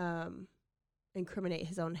incriminate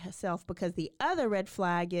his own self because the other red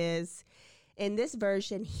flag is, in this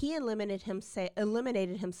version, he eliminated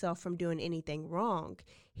himself from doing anything wrong.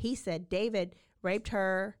 He said David raped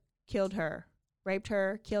her, killed her, raped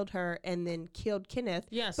her, killed her, and then killed Kenneth.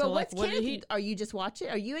 Yeah. But So what's what Kenneth? did he? Are you just watching?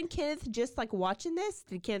 Are you and Kenneth just like watching this?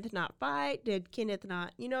 Did Kenneth not fight? Did Kenneth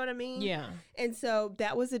not? You know what I mean? Yeah. And so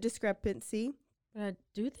that was a discrepancy. But I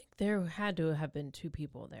do think there had to have been 2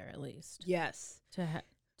 people there at least Yes. to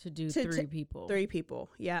do To- 3 people. 3 people.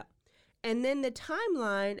 Yeah. And then the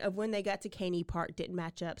timeline of when they got to Caney Park didn't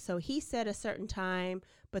match up. So he said a certain time,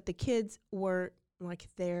 but the kids weren't like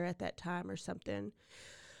there at that time or something.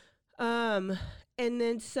 And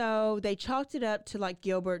then so they chalked it up to like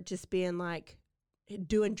Gilbert just being like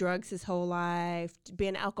doing drugs his whole life,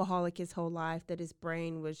 being alcoholic his whole life, that his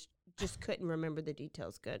brain was just couldn't remember the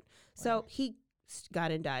details good. So Wow. he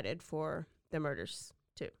got indicted for the murders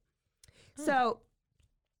too. So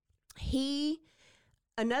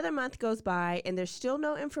another month goes by and there's still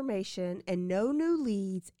no information and no new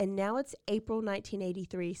leads. And now it's April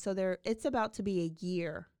 1983. So it's about to be a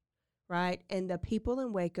year, right? And the people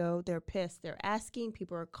in Waco, they're pissed. They're asking,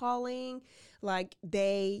 people are calling, like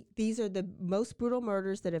these are the most brutal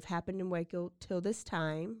murders that have happened in Waco till this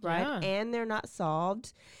time, right? Yeah. And they're not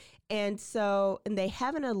solved. And they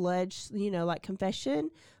have an alleged, like confession,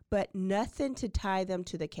 but nothing to tie them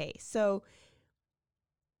to the case. So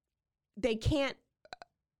they can't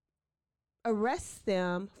arrest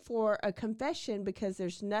them for a confession because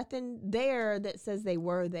there's nothing there that says they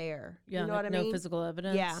were there. Yeah. You know what I no mean? physical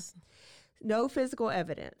evidence. Yeah. No physical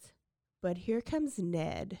evidence. But here comes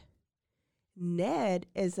Ned. Ned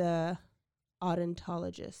is a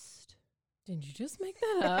odontologist. Did you just make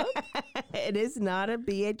that up? It is not a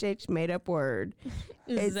BHH made up word.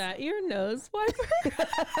 Is that your nose wiper?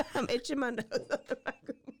 I'm itching my nose on the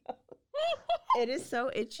microphone. It is so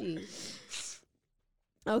itchy.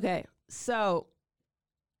 Okay, so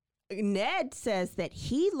Ned says that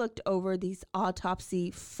he looked over these autopsy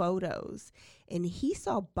photos and he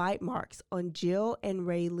saw bite marks on Jill and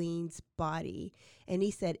Raylene's body. And he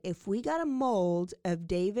said, if we got a mold of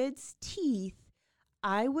David's teeth,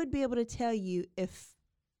 I would be able to tell you if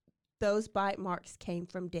those bite marks came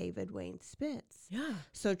from David Wayne Spence. Yeah.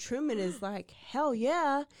 So Truman is like, hell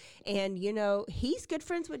yeah. And, he's good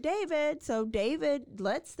friends with David. So David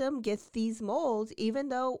lets them get these molds, even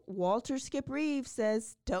though Walter Skip Reeves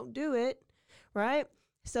says, don't do it. Right.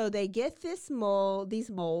 So they get these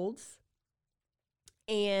molds.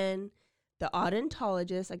 And the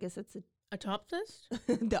odontologist, I guess it's A topsist?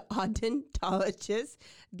 the odontologist,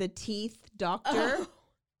 the teeth doctor. Oh.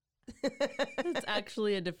 It's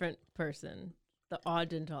actually a different person. The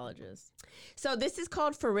odontologist. So this is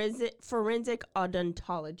called forensic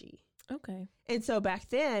odontology. Okay. And so back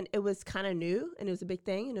then it was kind of new and it was a big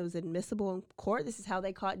thing and it was admissible in court. This is how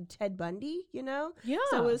they caught Ted Bundy, Yeah.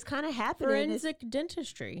 So it was kind of happening. Forensic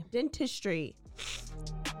dentistry. Dentistry.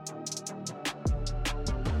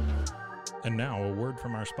 And now a word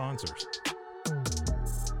from our sponsors.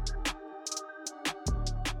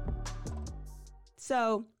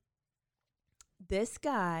 So this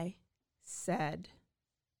guy said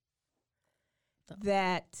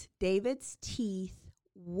that David's teeth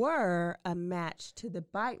were a match to the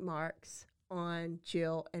bite marks on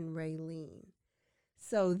Jill and Raylene.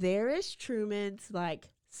 So there is Truman's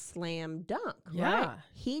slam dunk, Yeah. right?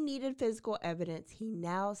 He needed physical evidence. He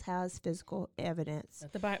now has physical evidence.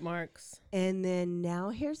 At the bite marks. And then now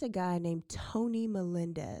here's a guy named Tony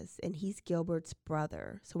Melendez, and he's Gilbert's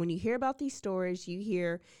brother. So when you hear about these stories, you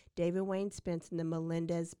hear David Wayne Spence and the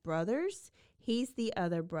Melendez brothers. He's the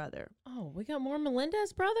other brother. Oh, we got more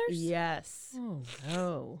Melendez brothers? Yes. Oh,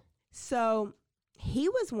 no. So he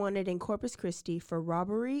was wanted in Corpus Christi for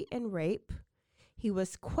robbery and rape. He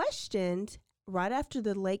was questioned right after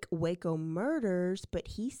the Lake Waco murders, but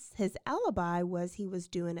his alibi was he was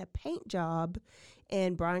doing a paint job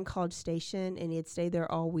in Bryan College Station and he had stayed there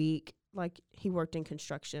all week. He worked in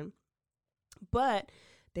construction. But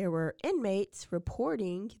there were inmates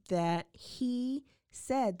reporting that he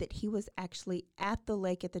said that he was actually at the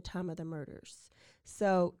lake at the time of the murders.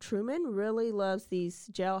 So Truman really loves these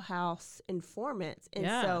jailhouse informants. And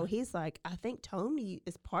so he's like, I think Tony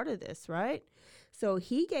is part of this, right? So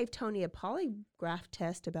he gave Tony a polygraph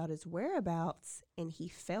test about his whereabouts and he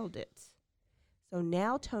failed it. So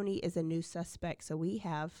now Tony is a new suspect. So we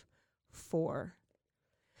have 4.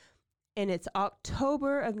 And it's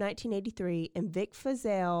October of 1983, and Vic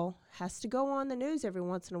Feazell has to go on the news every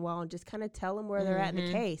once in a while and just kind of tell them where they're at in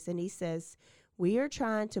the case. And he says, we are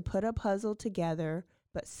trying to put a puzzle together,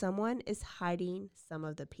 but someone is hiding some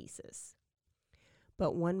of the pieces.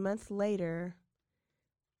 But 1 month later,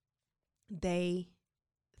 they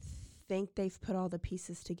think they've put all the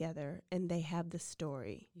pieces together, and they have the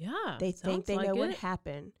story. Yeah. They think they know like what it.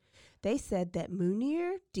 happened. They said that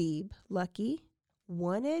Munir, Deeb, Lucky,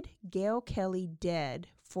 wanted Gail Kelly dead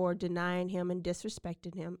for denying him and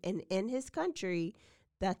disrespecting him. And in his country,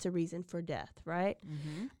 that's a reason for death, right?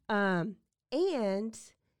 Mm-hmm. And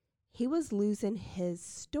he was losing his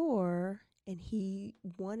store, and he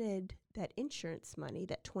wanted that insurance money,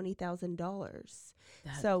 that $20,000.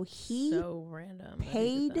 So he so random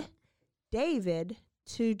paid David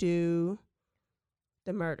to do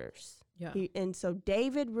the murders. Yeah. And so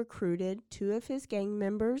David recruited 2 of his gang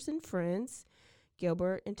members and friends,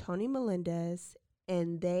 Gilbert and Tony Melendez,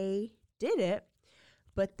 and they did it,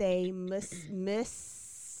 but they mistook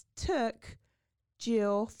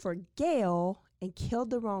Jill for Gail and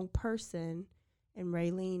killed the wrong person, and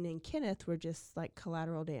Raylene and Kenneth were just like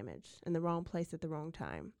collateral damage in the wrong place at the wrong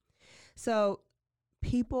time. So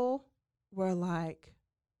people were like,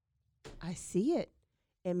 I see it.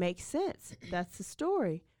 It makes sense. That's the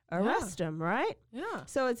story. Arrest him, right? Yeah.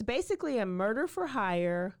 So it's basically a murder for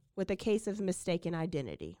hire with a case of mistaken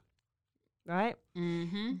identity, right?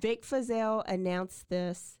 Mm-hmm. Vic Feazell announced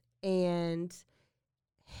this, and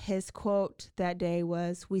his quote that day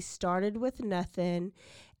was, "We started with nothing,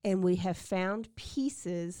 and we have found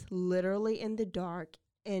pieces literally in the dark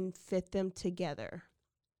and fit them together."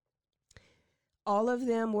 All of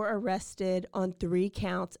them were arrested on 3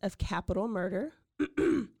 counts of capital murder.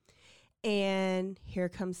 And here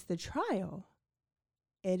comes the trial.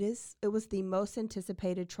 It was the most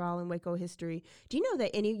anticipated trial in Waco history. Do you know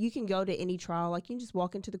that you can go to any trial? Like, you can just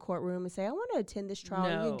walk into the courtroom and say, I want to attend this trial.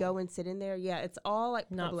 No. You can go and sit in there. Yeah, it's all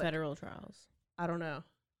like Not public. federal trials. I don't know.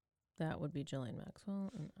 That would be Jillian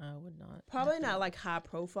Maxwell, and I would not. Probably not like high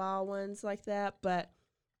profile ones like that, but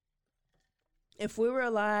if we were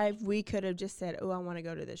alive, we could have just said, oh, I want to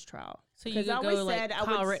go to this trial. So you could I go always like said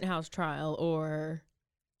Kyle Rittenhouse trial, or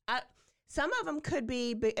some of them could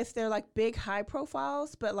be if they're like big high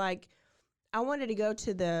profiles, but like I wanted to go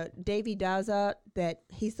to the Davy Daza, that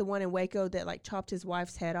he's the one in Waco that like chopped his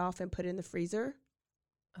wife's head off and put it in the freezer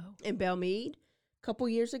in Belmead a couple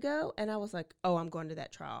years ago. And I was like, oh, I'm going to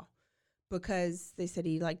that trial, because they said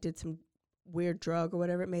he like did some weird drug or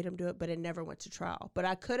whatever, it made him do it, but it never went to trial. But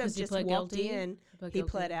I could have just walked in. He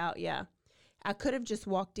pled out. Yeah. I could have just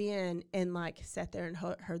walked in and like sat there and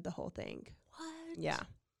heard the whole thing. What? Yeah.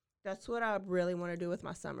 That's what I really want to do with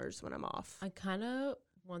my summers when I'm off. I kind of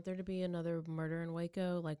want there to be another murder in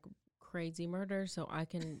Waco, like crazy murder, so I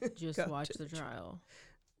can just watch the trial.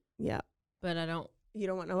 Yeah. But I don't. You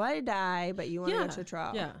don't want nobody to die, but you want to go to a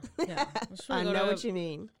trial. Yeah. Yeah. I know what you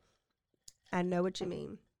mean. I know what you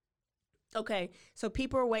mean. Okay. So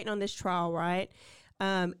people are waiting on this trial, right?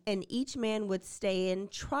 And each man would stay in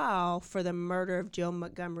trial for the murder of Jill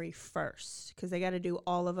Montgomery first, because they got to do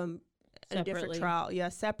all of them in a different trial. Yeah,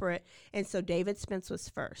 separate. And so David Spence was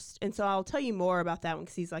first. And so I'll tell you more about that one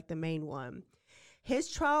because he's like the main one. His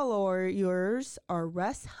trial lawyers are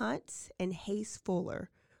Russ Hunt and Hayes Fuller.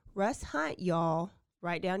 Russ Hunt, y'all,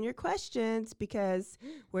 write down your questions, because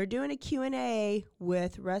we're doing a Q&A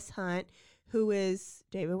with Russ Hunt, who is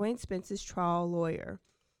David Wayne Spence's trial lawyer.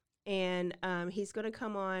 And he's going to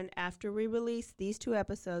come on after we release these 2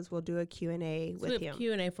 episodes. We'll do a Q&A with him.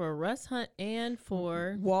 Q&A for Russ Hunt and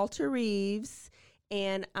for Walter Reeves.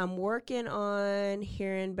 And I'm working on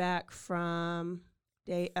hearing back from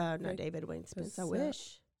not David Wayne Spence. I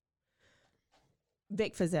wish.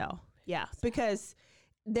 Vic Feazell. Yeah, because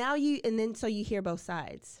now you hear both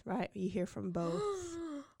sides, right? You hear from both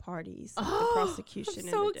parties, like the prosecution, I'm and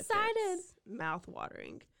so the defense. excited. Mouth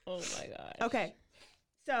watering. Oh my gosh. Okay.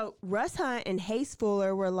 So Russ Hunt and Hayes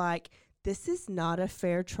Fuller were like, this is not a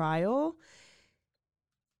fair trial.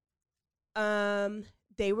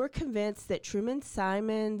 They were convinced that Truman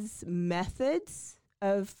Simon's methods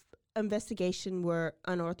of investigation were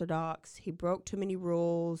unorthodox. He broke too many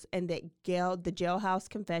rules, and that the jailhouse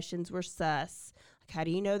confessions were sus. Like, how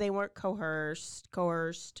do you know they weren't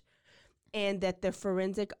coerced? And that the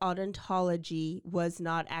forensic odontology was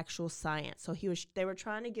not actual science. So they were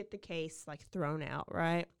trying to get the case like thrown out,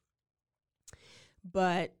 right?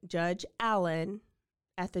 But Judge Allen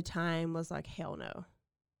at the time was like, hell no.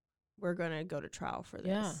 We're going to go to trial for this.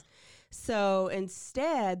 Yeah. So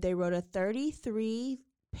instead, they wrote a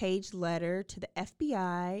 33-page letter to the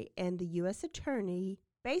FBI and the U.S. Attorney,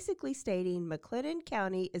 basically stating McLennan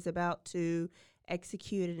County is about to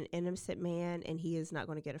execute an innocent man, and he is not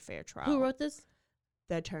going to get a fair trial. Who wrote this?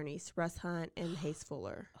 The attorneys, Russ Hunt and Hayes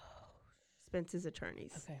Fuller. Spence's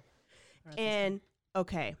attorneys. Okay. And,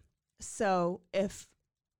 okay, so if,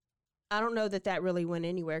 I don't know that really went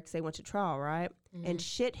anywhere because they went to trial, right? Mm-hmm. And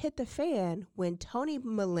shit hit the fan when Tony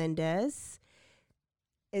Melendez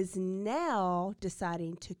is now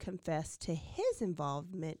deciding to confess to his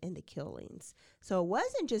involvement in the killings. So it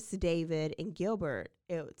wasn't just David and Gilbert.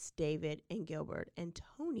 It's David and Gilbert and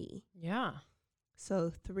Tony. Yeah.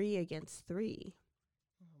 So 3 against 3.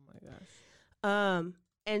 Oh my gosh.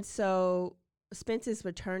 And so Spence's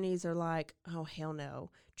attorneys are like, oh, hell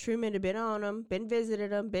no. Truman had been on him, been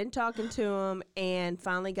visited him, been talking to him, and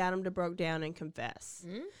finally got him to broke down and confess.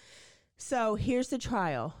 Mm-hmm. So here's the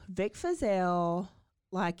trial. Vic Feazell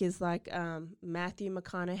is Matthew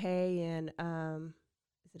McConaughey in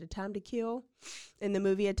is it A Time to Kill? In the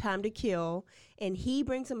movie A Time to Kill. And he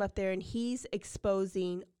brings them up there and he's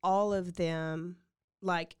exposing all of them,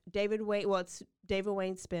 like David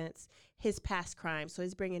Wayne Spence, his past crimes. So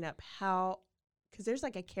he's bringing up how, because there's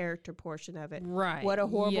like a character portion of it. Right. What a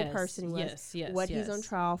horrible person he was. Yes. What he's on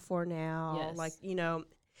trial for now. Yes. Like, you know.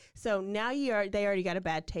 So now they already got a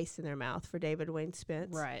bad taste in their mouth for David Wayne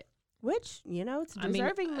Spence. Right. Which, you know, it's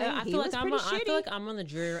deserving. I feel like I'm on the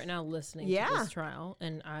jury right now listening to this trial,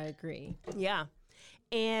 and I agree. Yeah.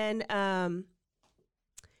 And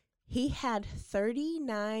he had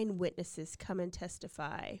 39 witnesses come and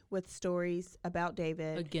testify with stories about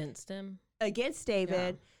David. Against him? Against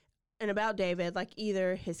David. Yeah. And about David, like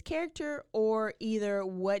either his character or either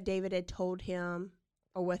what David had told him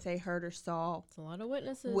or what they heard or saw. It's a lot of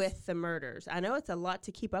witnesses. With the murders. I know it's a lot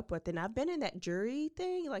to keep up with. And I've been in that jury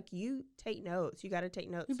thing. Like, you take notes. You got to take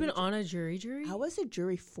notes. You've been on a jury? I was a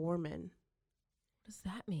jury foreman. What does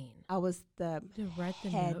that mean? I was the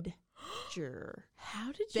head juror.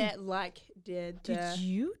 How did you? Did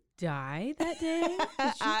you die that day?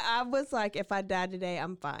 I was like, if I die today,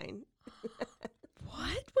 I'm fine.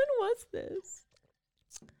 What? When was this?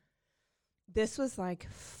 This was like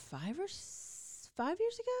 5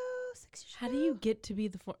 years ago, 6 years How ago. do you get to be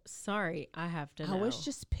the Sorry, I have to know. I was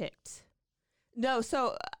just picked. No,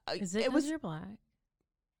 so is it was you're black?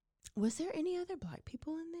 Was there any other black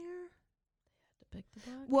people in there? They had to pick the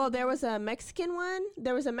black. Well, there was a Mexican one.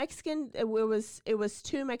 There was a Mexican. It was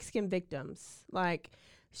 2 Mexican victims. Like,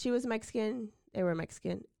 she was Mexican, they were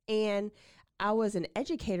Mexican, and I was an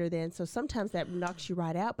educator then, so sometimes that knocks you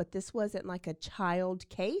right out. But this wasn't like a child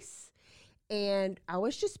case. And I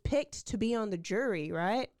was just picked to be on the jury,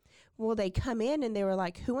 right? Well, they come in and they were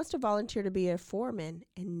like, who wants to volunteer to be a foreman?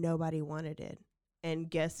 And nobody wanted it.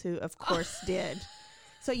 And guess who, of course, did.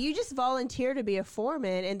 So you just volunteer to be a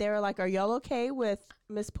foreman. And they were like, are y'all okay with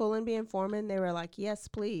Miss Pullen being foreman? They were like, yes,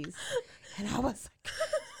 please. And I was like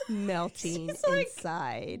melting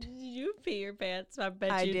inside. Did you pee your pants? I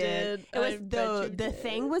bet you did. It was the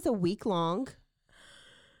thing was a week long.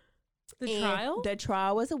 The trial? The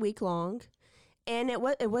trial was a week long. And it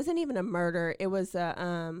wasn't even a murder. It was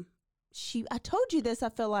I told you this, I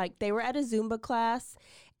feel like they were at a Zumba class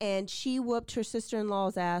and she whooped her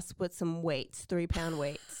sister-in-law's ass with some weights, 3-pound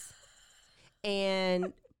weights,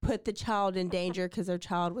 and put the child in danger because her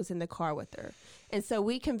child was in the car with her. And so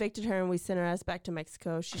we convicted her and we sent her ass back to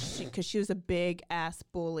Mexico because she was a big ass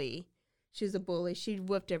bully. She was a bully. She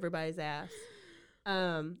whooped everybody's ass. But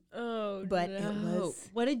no. it was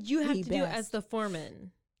what did you have to do as the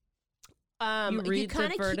foreman? You read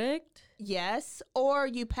the verdict? Yes, or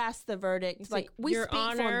you pass the verdict. Like, we speak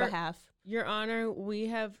on behalf. Your Honor,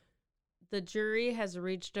 the jury has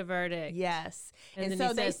reached a verdict. Yes. And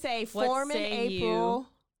so they say, Foreman April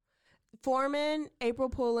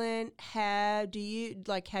Pullen, have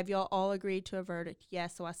y'all all agreed to a verdict?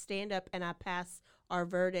 Yes. So I stand up and I pass our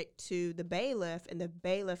verdict to the bailiff, and the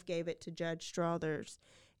bailiff gave it to Judge Strothers,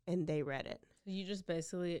 and they read it. You just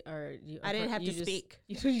basically are. I didn't have to speak.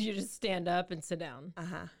 You just stand up and sit down.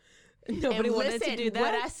 Nobody wanted to do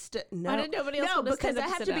that. Why did nobody else want to because stand up I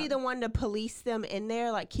have to be the one to police them in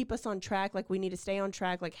there, like keep us on track. Like, we need to stay on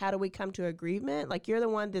track. Like, how do we come to agreement? Like, you're the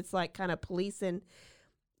one that's like kind of policing.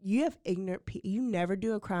 You have ignorant people. You never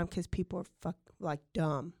do a crime because people are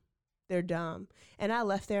dumb. They're dumb. And I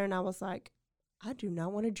left there and I was like, I do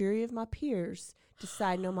not want a jury of my peers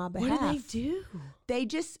deciding on my behalf. What do they do? They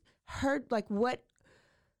just heard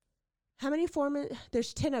how many foremen?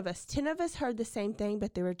 There's 10 of us. 10 of us heard the same thing,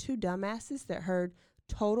 but there were 2 dumbasses that heard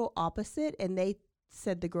total opposite, and they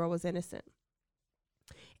said the girl was innocent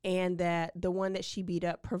and that the one that she beat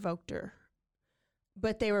up provoked her.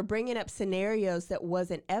 But they were bringing up scenarios that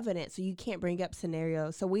wasn't evident, so you can't bring up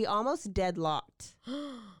scenarios. So we almost deadlocked.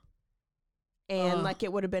 And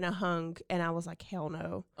it would have been a hung. And I was like, hell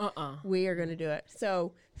no. We are going to do it.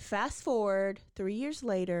 So fast forward 3 years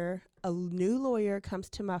later, a new lawyer comes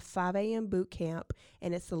to my 5 a.m. boot camp.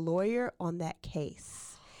 And it's the lawyer on that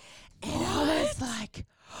case. And I was like,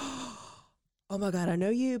 oh my God, I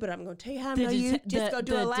know you, but I'm going to tell you how I know you. Just go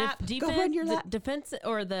do a lap. Go run your lap. The defense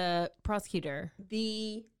or the prosecutor?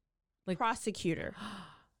 The prosecutor.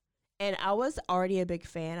 And I was already a big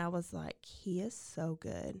fan. I was like, he is so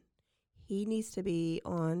good. He needs to be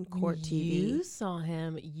on court TV. You saw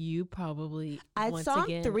him. You probably I saw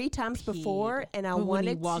him 3 times before, and I wanted when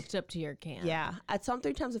he walked up to your camp. Yeah, I saw him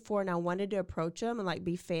 3 times before, and I wanted to approach him and like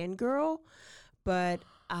be fangirl, but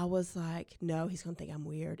I was like, no, he's gonna think I'm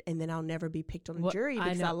weird, and then I'll never be picked on a jury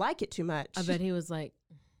because I like it too much. I bet he was like,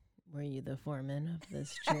 "Were you the foreman of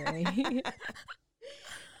this jury?"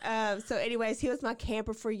 So anyways, he was my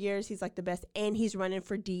camper for years. He's like the best, and he's running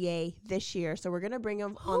for DA this year. So we're going to bring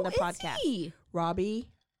him on the podcast. He? Robbie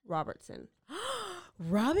Robertson.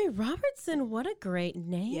 Robbie Robertson, what a great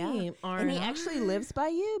name. Yeah. And he actually lives by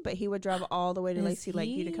you, but he would drive all the way to Lacey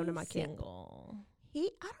Lakeview to come to my single?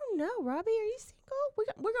 camp. I don't know. Robbie, are you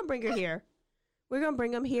single? We're going to bring her here. We're going to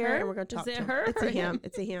bring him here, and we're going to talk to him. Her it's a him.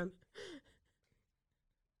 It's a him.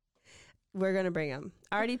 We're going to bring him.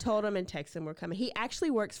 I already told him and texted him we're coming. He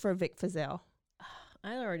actually works for Vic Fazell.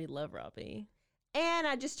 I already love Robbie. And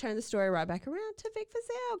I just turned the story right back around to Vic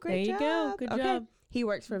Fazell. Great job. There you go. Good job. He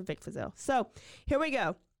works for Vic Fazell. So here we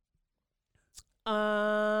go.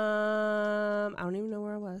 I don't even know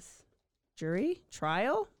where I was. Jury?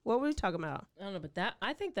 Trial? What were we talking about? I don't know, but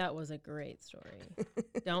I think that was a great story.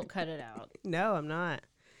 Don't cut it out. No, I'm not.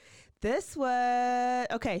 This was,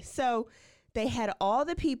 okay, so they had all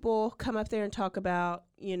the people come up there and talk about,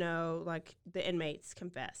 like the inmates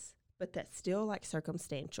confess. But that's still like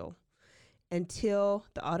circumstantial until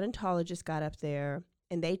the odontologist got up there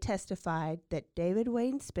and they testified that David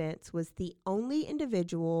Wayne Spence was the only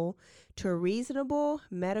individual to a reasonable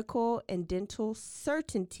medical and dental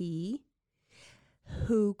certainty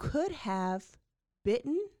who could have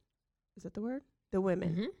bitten, is that the word? The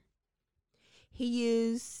women. Mm-hmm. He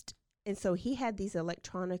used... And so he had these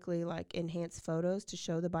electronically like enhanced photos to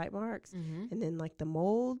show the bite marks and then like the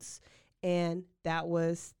molds. And that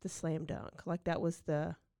was the slam dunk. Like that was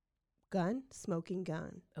the smoking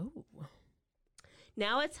gun. Oh.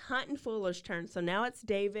 Now it's Hunt and Fuller's turn. So now it's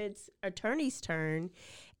David's attorney's turn.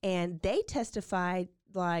 And they testified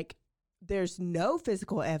like there's no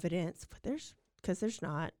physical evidence, but there's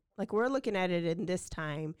not. Like, we're looking at it in this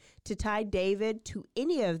time to tie David to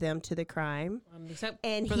any of them to the crime. Except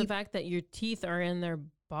for the fact that your teeth are in their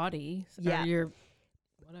body. Yeah. Or your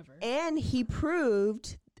whatever. And he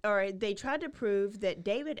proved, or they tried to prove, that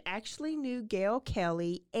David actually knew Gail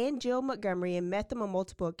Kelly and Jill Montgomery and met them on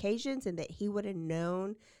multiple occasions and that he would have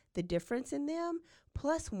known the difference in them.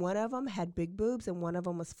 Plus, one of them had big boobs and one of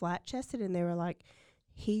them was flat-chested. And they were like,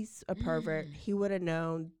 he's a pervert. He would have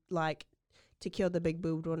known, like, to kill the big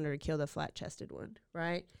boobed one or to kill the flat chested one,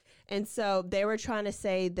 right? And so they were trying to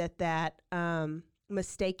say that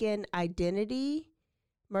mistaken identity,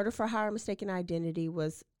 murder for hire, mistaken identity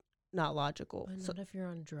was not logical. But not if you're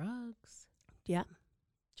on drugs. Yeah.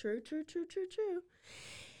 True.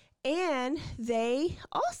 And they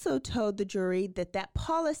also told the jury that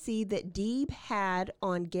policy that Deeb had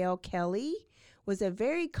on Gail Kelly was a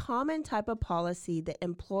very common type of policy that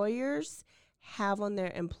employers have on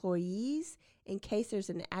their employees. In case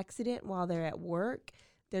there's an accident while they're at work,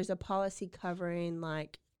 there's a policy covering,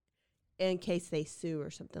 like, in case they sue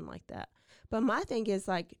or something like that. But my thing is,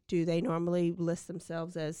 like, do they normally list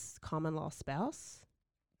themselves as common law spouse?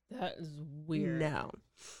 That is weird. No.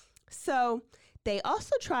 So they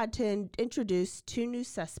also tried to introduce 2 new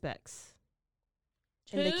suspects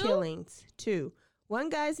in the killings. 2. One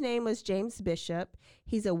guy's name was James Bishop.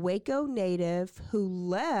 He's a Waco native who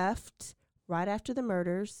left right after the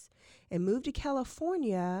murders and moved to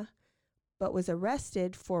California, but was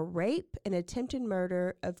arrested for rape and attempted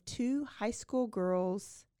murder of 2 high school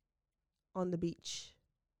girls on the beach.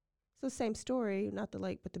 So same story, not the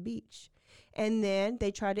lake, but the beach. And then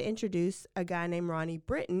they tried to introduce a guy named Ronnie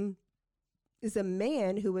Britton, is a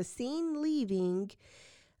man who was seen leaving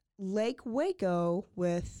Lake Waco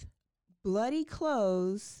with bloody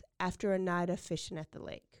clothes after a night of fishing at the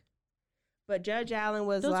lake. But Judge Allen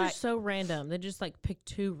was Those like... are so random. They just like picked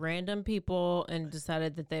 2 random people and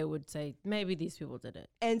decided that they would say, maybe these people did it.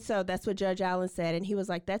 And so that's what Judge Allen said. And he was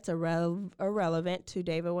like, that's irrelevant to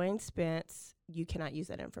David Wayne Spence. You cannot use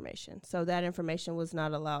that information. So that information was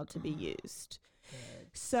not allowed to be used. Good.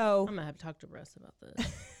 So... I'm going to have to talk to Russ about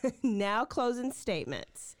this. Now closing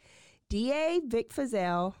statements. DA Vic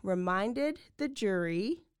Fazell reminded the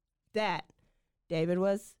jury that David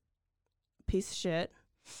was a piece of shit.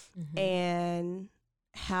 Mm-hmm. And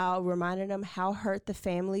reminded them how hurt the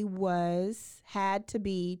family had to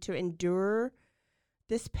be to endure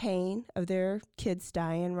this pain of their kids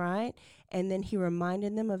dying, right? And then he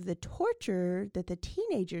reminded them of the torture that the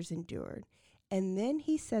teenagers endured. And then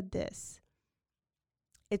he said this: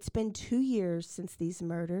 It's been 2 years since these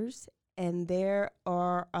murders, and there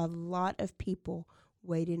are a lot of people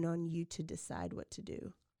waiting on you to decide what to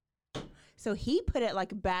do. So he put it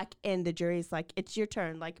like back in the jury's like, it's your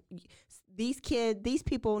turn. Like these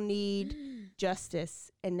people need justice,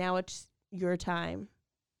 and now it's your time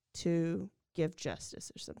to give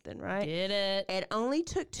justice or something, right? Get it? It only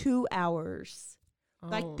took 2 hours.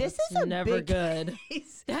 Like Oh, this that's is a never big good.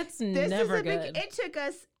 case. That's This never is a good. It took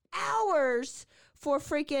us hours for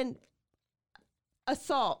freaking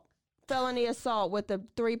felony assault with a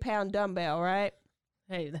 3-pound dumbbell, right?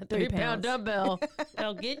 Hey, that 3 3-pound pounds. dumbbell,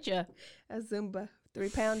 that'll get you. A Zumba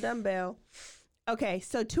 3-pound dumbbell. Okay,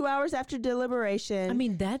 so 2 hours after deliberation. I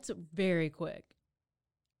mean, that's very quick.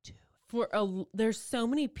 There's so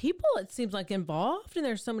many people, it seems like, involved, and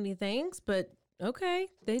there's so many things, but okay.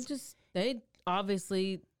 They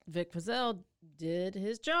obviously, Vic Feazell did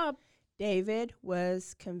his job. David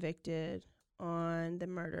was convicted on the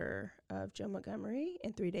murder of Joe Montgomery,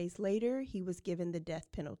 and 3 days later, he was given the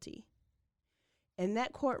death penalty. In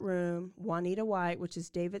that courtroom, Juanita White, which is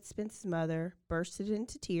David Spence's mother, bursted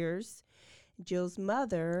into tears. Jill's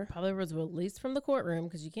mother... Probably was released from the courtroom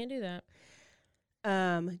because you can't do that.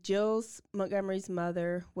 Jill's Montgomery's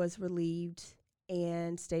mother was relieved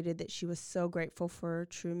and stated that she was so grateful for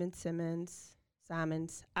Truman Simons.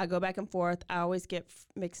 I go back and forth. I always get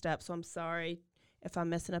mixed up, so I'm sorry if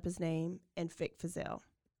I'm messing up his name, and Vic Feazell.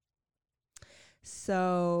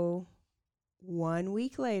 So 1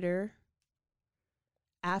 week later,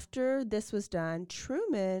 after this was done,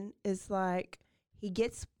 Truman is like, he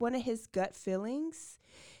gets one of his gut feelings.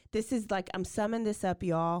 This is like, I'm summing this up,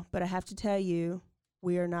 y'all, but I have to tell you,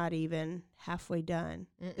 we are not even halfway done.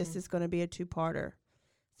 Mm-mm. This is going to be a 2-parter.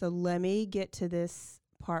 So let me get to this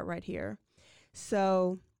part right here.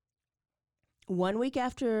 So 1 week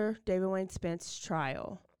after David Wayne Spence's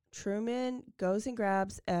trial, Truman goes and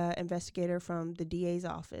grabs an investigator from the DA's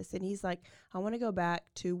office. And he's like, I want to go back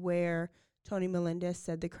to where Tony Melendez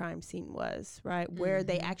said the crime scene was, right? Where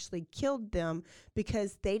they actually killed them,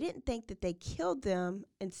 because they didn't think that they killed them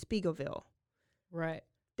in Spiegelville. Right.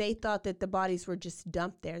 They thought that the bodies were just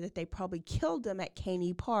dumped there, that they probably killed them at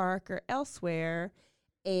Caney Park or elsewhere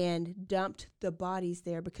and dumped the bodies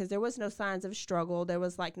there because there was no signs of struggle. There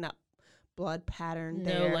was like not blood pattern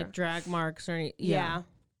there. No, like drag marks or anything. Yeah.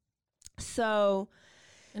 So.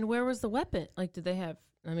 And where was the weapon? Like, did they have,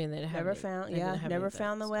 I mean, they never found, never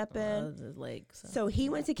found the weapon. The leg. So he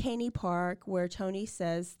went to Caney Park where Tony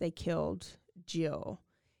says they killed Jill.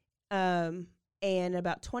 And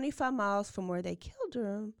about 25 miles from where they killed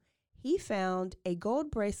her, he found a gold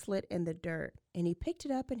bracelet in the dirt. And he picked it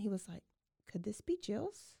up and he was like, could this be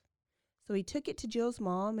Jill's? So he took it to Jill's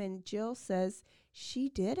mom, and Jill says she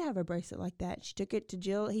did have a bracelet like that. He took it to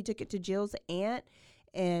Jill's aunt,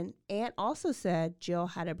 and aunt also said Jill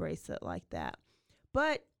had a bracelet like that.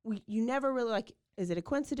 But you never really, like, is it a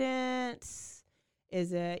coincidence?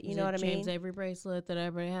 Is it, you know what I mean? James Avery bracelet that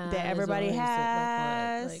everybody has. That everybody or is it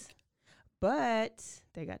has. like But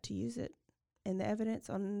they got to use it in the evidence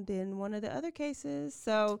in one of the other cases.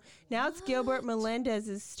 So now it's Gilbert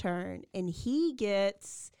Melendez's turn, and he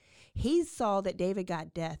saw that David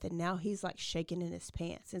got death, and now he's like shaking in his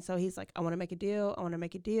pants. And so he's like, I want to make a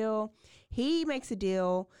deal. He makes a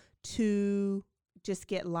deal to just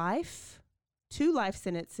get 2 life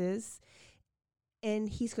sentences, and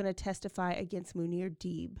he's going to testify against Munir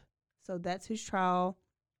Deeb. So that's whose trial.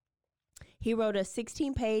 He wrote a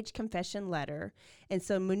 16-page confession letter. And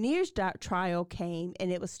so Munir's trial came,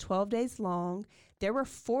 and it was 12 days long. There were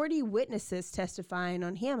 40 witnesses testifying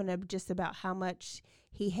on him and just about how much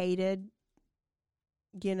he hated,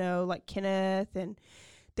 like Kenneth. And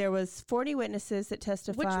there was 40 witnesses that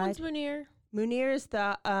testified. Which one's Munir? Munir is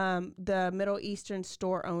the Middle Eastern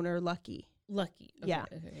store owner, Lucky. Lucky. Okay, Yeah.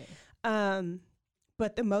 Okay.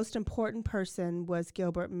 But the most important person was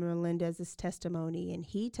Gilbert Melendez's testimony, and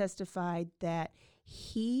he testified that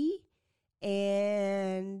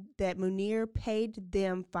that Munir paid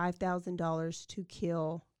them $5,000 to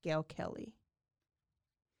kill Gail Kelly.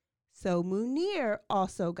 So Munir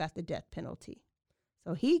also got the death penalty.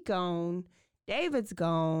 So he gone, David's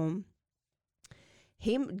gone.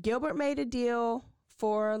 Gilbert made a deal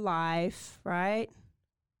for life, right?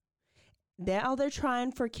 Now they're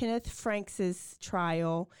trying for Kenneth Franks'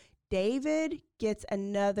 trial. David gets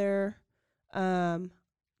another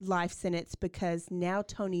life sentence because now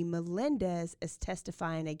Tony Melendez is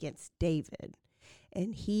testifying against David.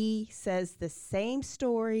 And he says the same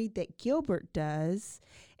story that Gilbert does.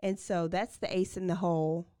 And so that's the ace in the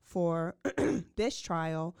hole for this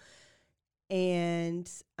trial. And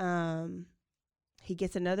he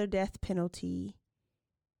gets another death penalty.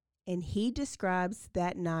 and he describes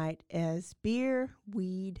that night as beer,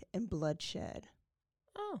 weed, and bloodshed.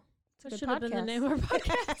 Oh, It's a that good should have been the name of our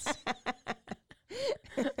podcast.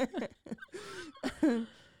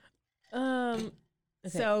 Okay,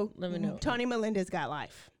 So let me know. Tony Melinda's got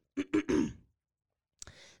life.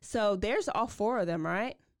 So there's all 4 of them,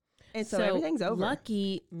 right? And so everything's over.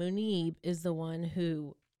 Lucky Munib is the one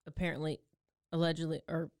who apparently, allegedly,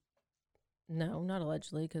 or no, not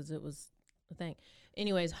allegedly, because it was a thing.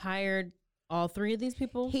 Anyways, hired all 3 of these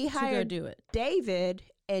people He to hired go do it. David,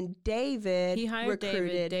 and David He hired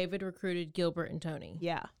recruited. David recruited Gilbert and Tony.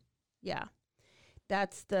 Yeah. Yeah.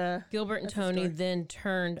 That's the... Gilbert and That's the Tony story. then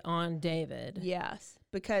turned on David. Yes.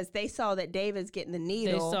 Because they saw that David's getting the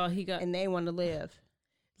needle. They saw he got and they want to live.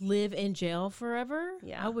 live in jail forever.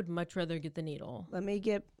 Yeah. I would much rather get the needle.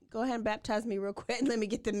 Go ahead and baptize me real quick. Let me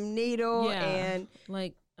get the needle. Yeah. And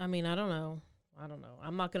Like, I mean, I don't know.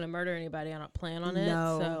 I'm not going to murder anybody. I don't plan on it.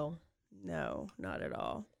 No. So no, not at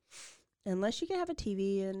all. Unless you can have a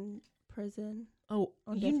TV in prison. Oh,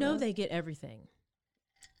 On you death know row. they get everything.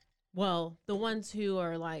 Well, the ones who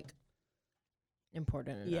are like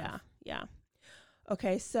important enough. Yeah. Yeah.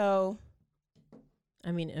 Okay. So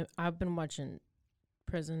I mean, I've been watching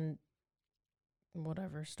prison,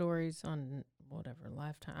 whatever, stories on whatever,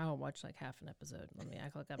 Lifetime. I'll watch like half an episode. Let me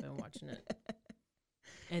act like I've been watching it.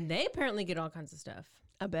 And they apparently get all kinds of stuff.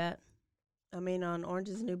 I bet. I mean, on Orange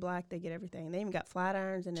is the New Black, they get everything. They even got flat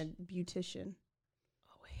irons and a beautician.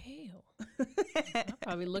 Oh, hell. I'm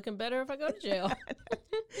probably looking better if I go to jail.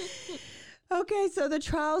 Okay, so the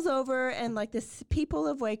trial's over, and like this people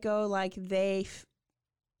of Waco, like they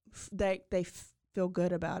feel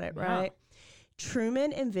good about it, Yeah. right?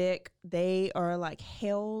 Truman and Vic, they are like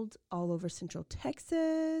hailed all over Central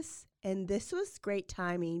Texas, and this was great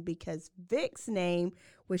timing because Vic's name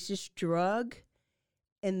was just drug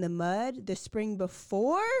in the mud the spring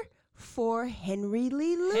before for Henry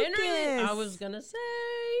Lee Lucas. I was going to say.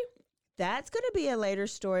 That's going to be a later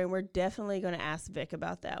story, and we're definitely going to ask Vic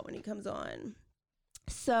about that when he comes on.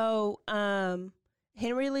 So,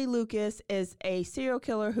 Henry Lee Lucas is a serial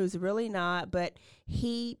killer who's really not, but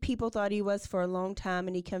people thought he was for a long time,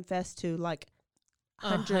 and he confessed to like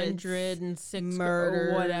 106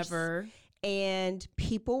 murders or whatever. And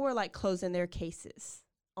people were like closing their cases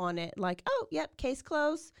on it. Like, oh, yep, case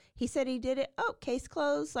closed. He said he did it. Oh, case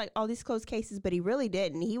closed. Like all these closed cases, but he really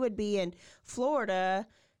didn't. He would be in Florida.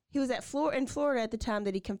 He was in Florida at the time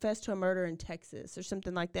that he confessed to a murder in Texas or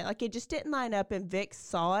something like that. Like it just didn't line up, and Vic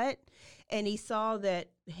saw it, and he saw that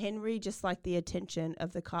Henry just liked the attention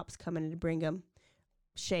of the cops coming in to bring him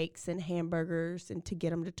shakes and hamburgers and to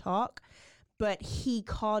get him to talk. But he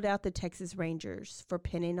called out the Texas Rangers for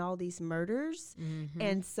pinning all these murders. Mm-hmm.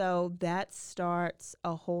 And so that starts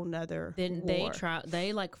a whole nother Then war.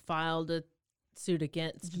 they like filed a suit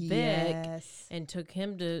against Vic Yes. and took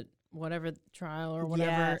him to whatever trial or whatever,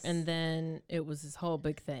 Yes. and then it was this whole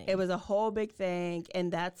big thing. It was a whole big thing, and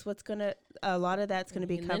that's a lot of that's going to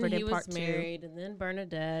be And covered then in he part was 2. married, and then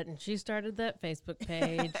Bernadette, and she started that Facebook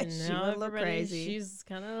page, and She now went a little everybody, crazy. she's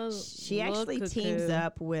kind of She actually teams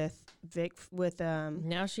up with Vic with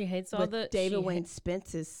Now she hates all with the David she Wayne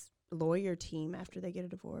Spence's lawyer team after they get a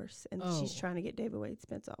divorce, and she's Oh. trying to get David Wayne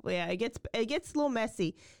Spence off. Well, yeah, it gets a little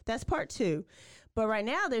messy. That's part 2, but right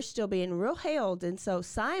now they're still being real hailed, and so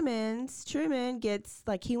Truman gets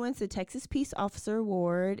he wins the Texas Peace Officer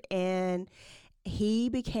Award, and he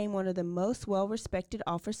became one of the most well-respected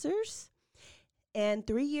officers. And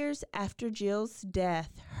 3 years after Jill's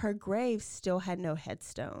death, her grave still had no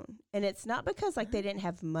headstone. And it's not because they didn't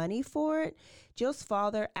have money for it. Jill's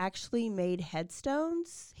father actually made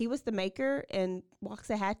headstones. He was the maker in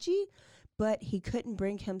Waxahachie, but he couldn't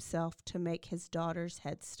bring himself to make his daughter's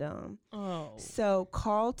headstone. Oh, So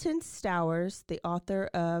Carlton Stowers, the author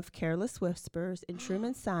of Careless Whispers, and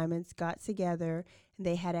Truman Simons got together, and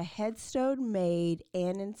they had a headstone made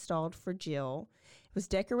and installed for Jill. It was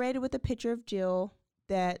decorated with a picture of Jill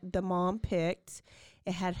that the mom picked.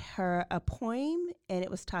 It had a poem, and it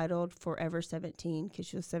was titled Forever 17 because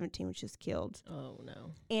she was 17 when she was killed. oh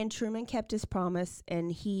no. And Truman kept his promise, and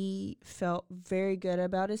he felt very good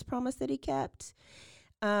about his promise that he kept.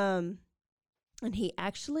 And he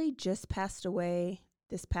actually just passed away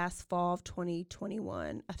this past fall of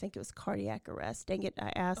 2021. I think it was cardiac arrest. Dang it,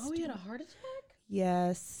 I asked. Oh, he had a heart attack?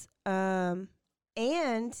 Yes.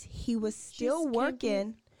 And he was still Just can't be-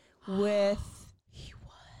 working with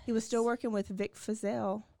he was still working with Vic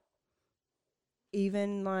Fazell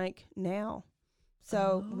even now.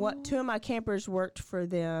 So two of my campers worked for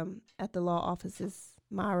them at the law offices,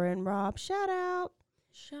 Myra and Rob. Shout out.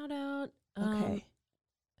 Shout out. Okay.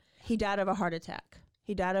 He died of a heart attack.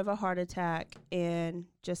 He died of a heart attack and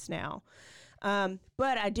just now.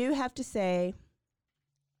 But I do have to say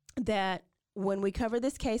that when we covered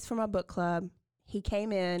this case for my book club, he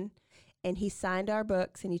came in and he signed our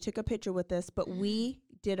books and he took a picture with us, but we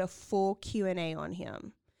did a full Q&A on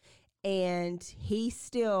him. And he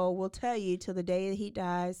still will tell you till the day that he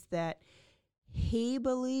dies that he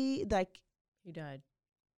believed, like... He died.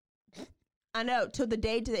 I know, till the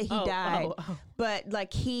day that he died. Oh. But,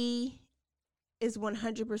 like, he is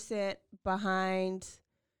 100% behind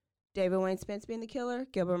David Wayne Spence being the killer,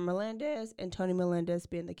 Gilbert Melendez, and Tony Melendez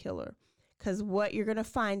being the killer. Because what you're going to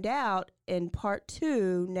find out in part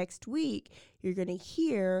 2 next week, you're going to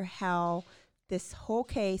hear how this whole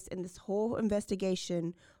case and this whole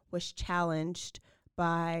investigation was challenged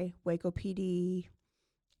by Waco PD,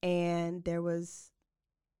 and there was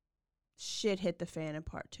shit hit the fan in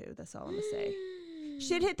part 2. That's all I'm going to say.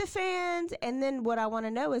 Shit hit the fans, and then what I want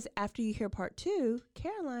to know is after you hear part 2,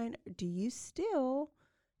 Caroline, do you still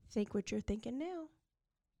think what you're thinking now?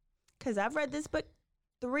 Because I've read this book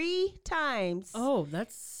 3 times. Oh,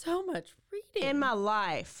 that's so much reading. In my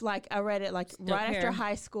life. Like, I read it, like, right after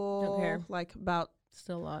high school. Like, about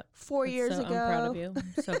still a lot. 4 years ago. I'm proud of you.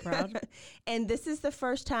 I'm so proud. And this is the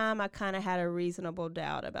first time I kind of had a reasonable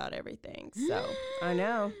doubt about everything. So, I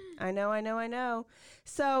know.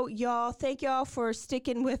 So, y'all, thank y'all for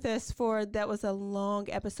sticking with us that was a long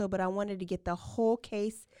episode, but I wanted to get the whole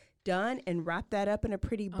case done and wrap that up in a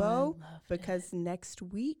pretty bow because next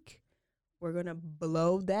week we're going to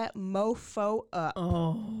blow that mofo up.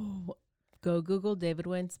 Oh, go Google David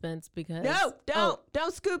Wayne Spence because... No,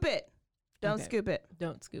 don't scoop it. Don't scoop it.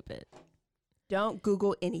 Don't scoop it. Don't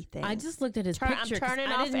Google anything. I just looked at his picture. I'm turning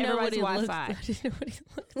off everybody's Wi-Fi. I didn't know what he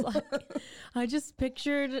looked like. I just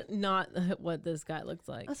pictured not what this guy looked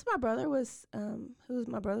like. That's my brother was,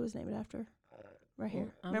 my brother was named after. Right here.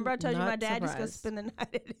 Remember I told you my dad used to go spend the night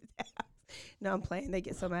at his house. No, I'm playing. They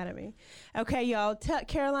get so mad at me. Okay, y'all.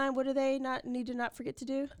 Caroline, what do they need to not forget to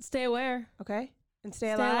do? Stay aware. Okay. And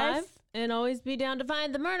stay alive. And always be down to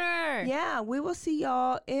find the murder. Yeah, we will see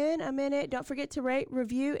y'all in a minute. Don't forget to rate,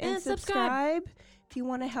 review, and subscribe. If you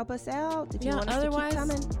want to help us out. If you want us to keep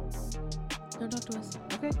coming. Don't talk to us.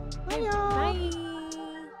 Okay. Bye, y'all. Bye.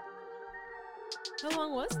 How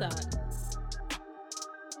long was that?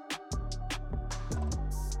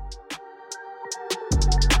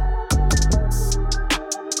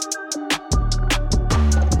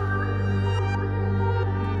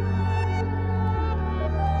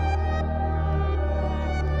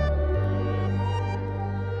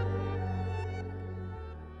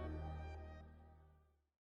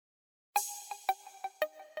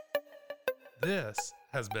 This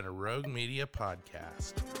has been a Rogue Media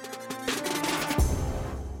podcast.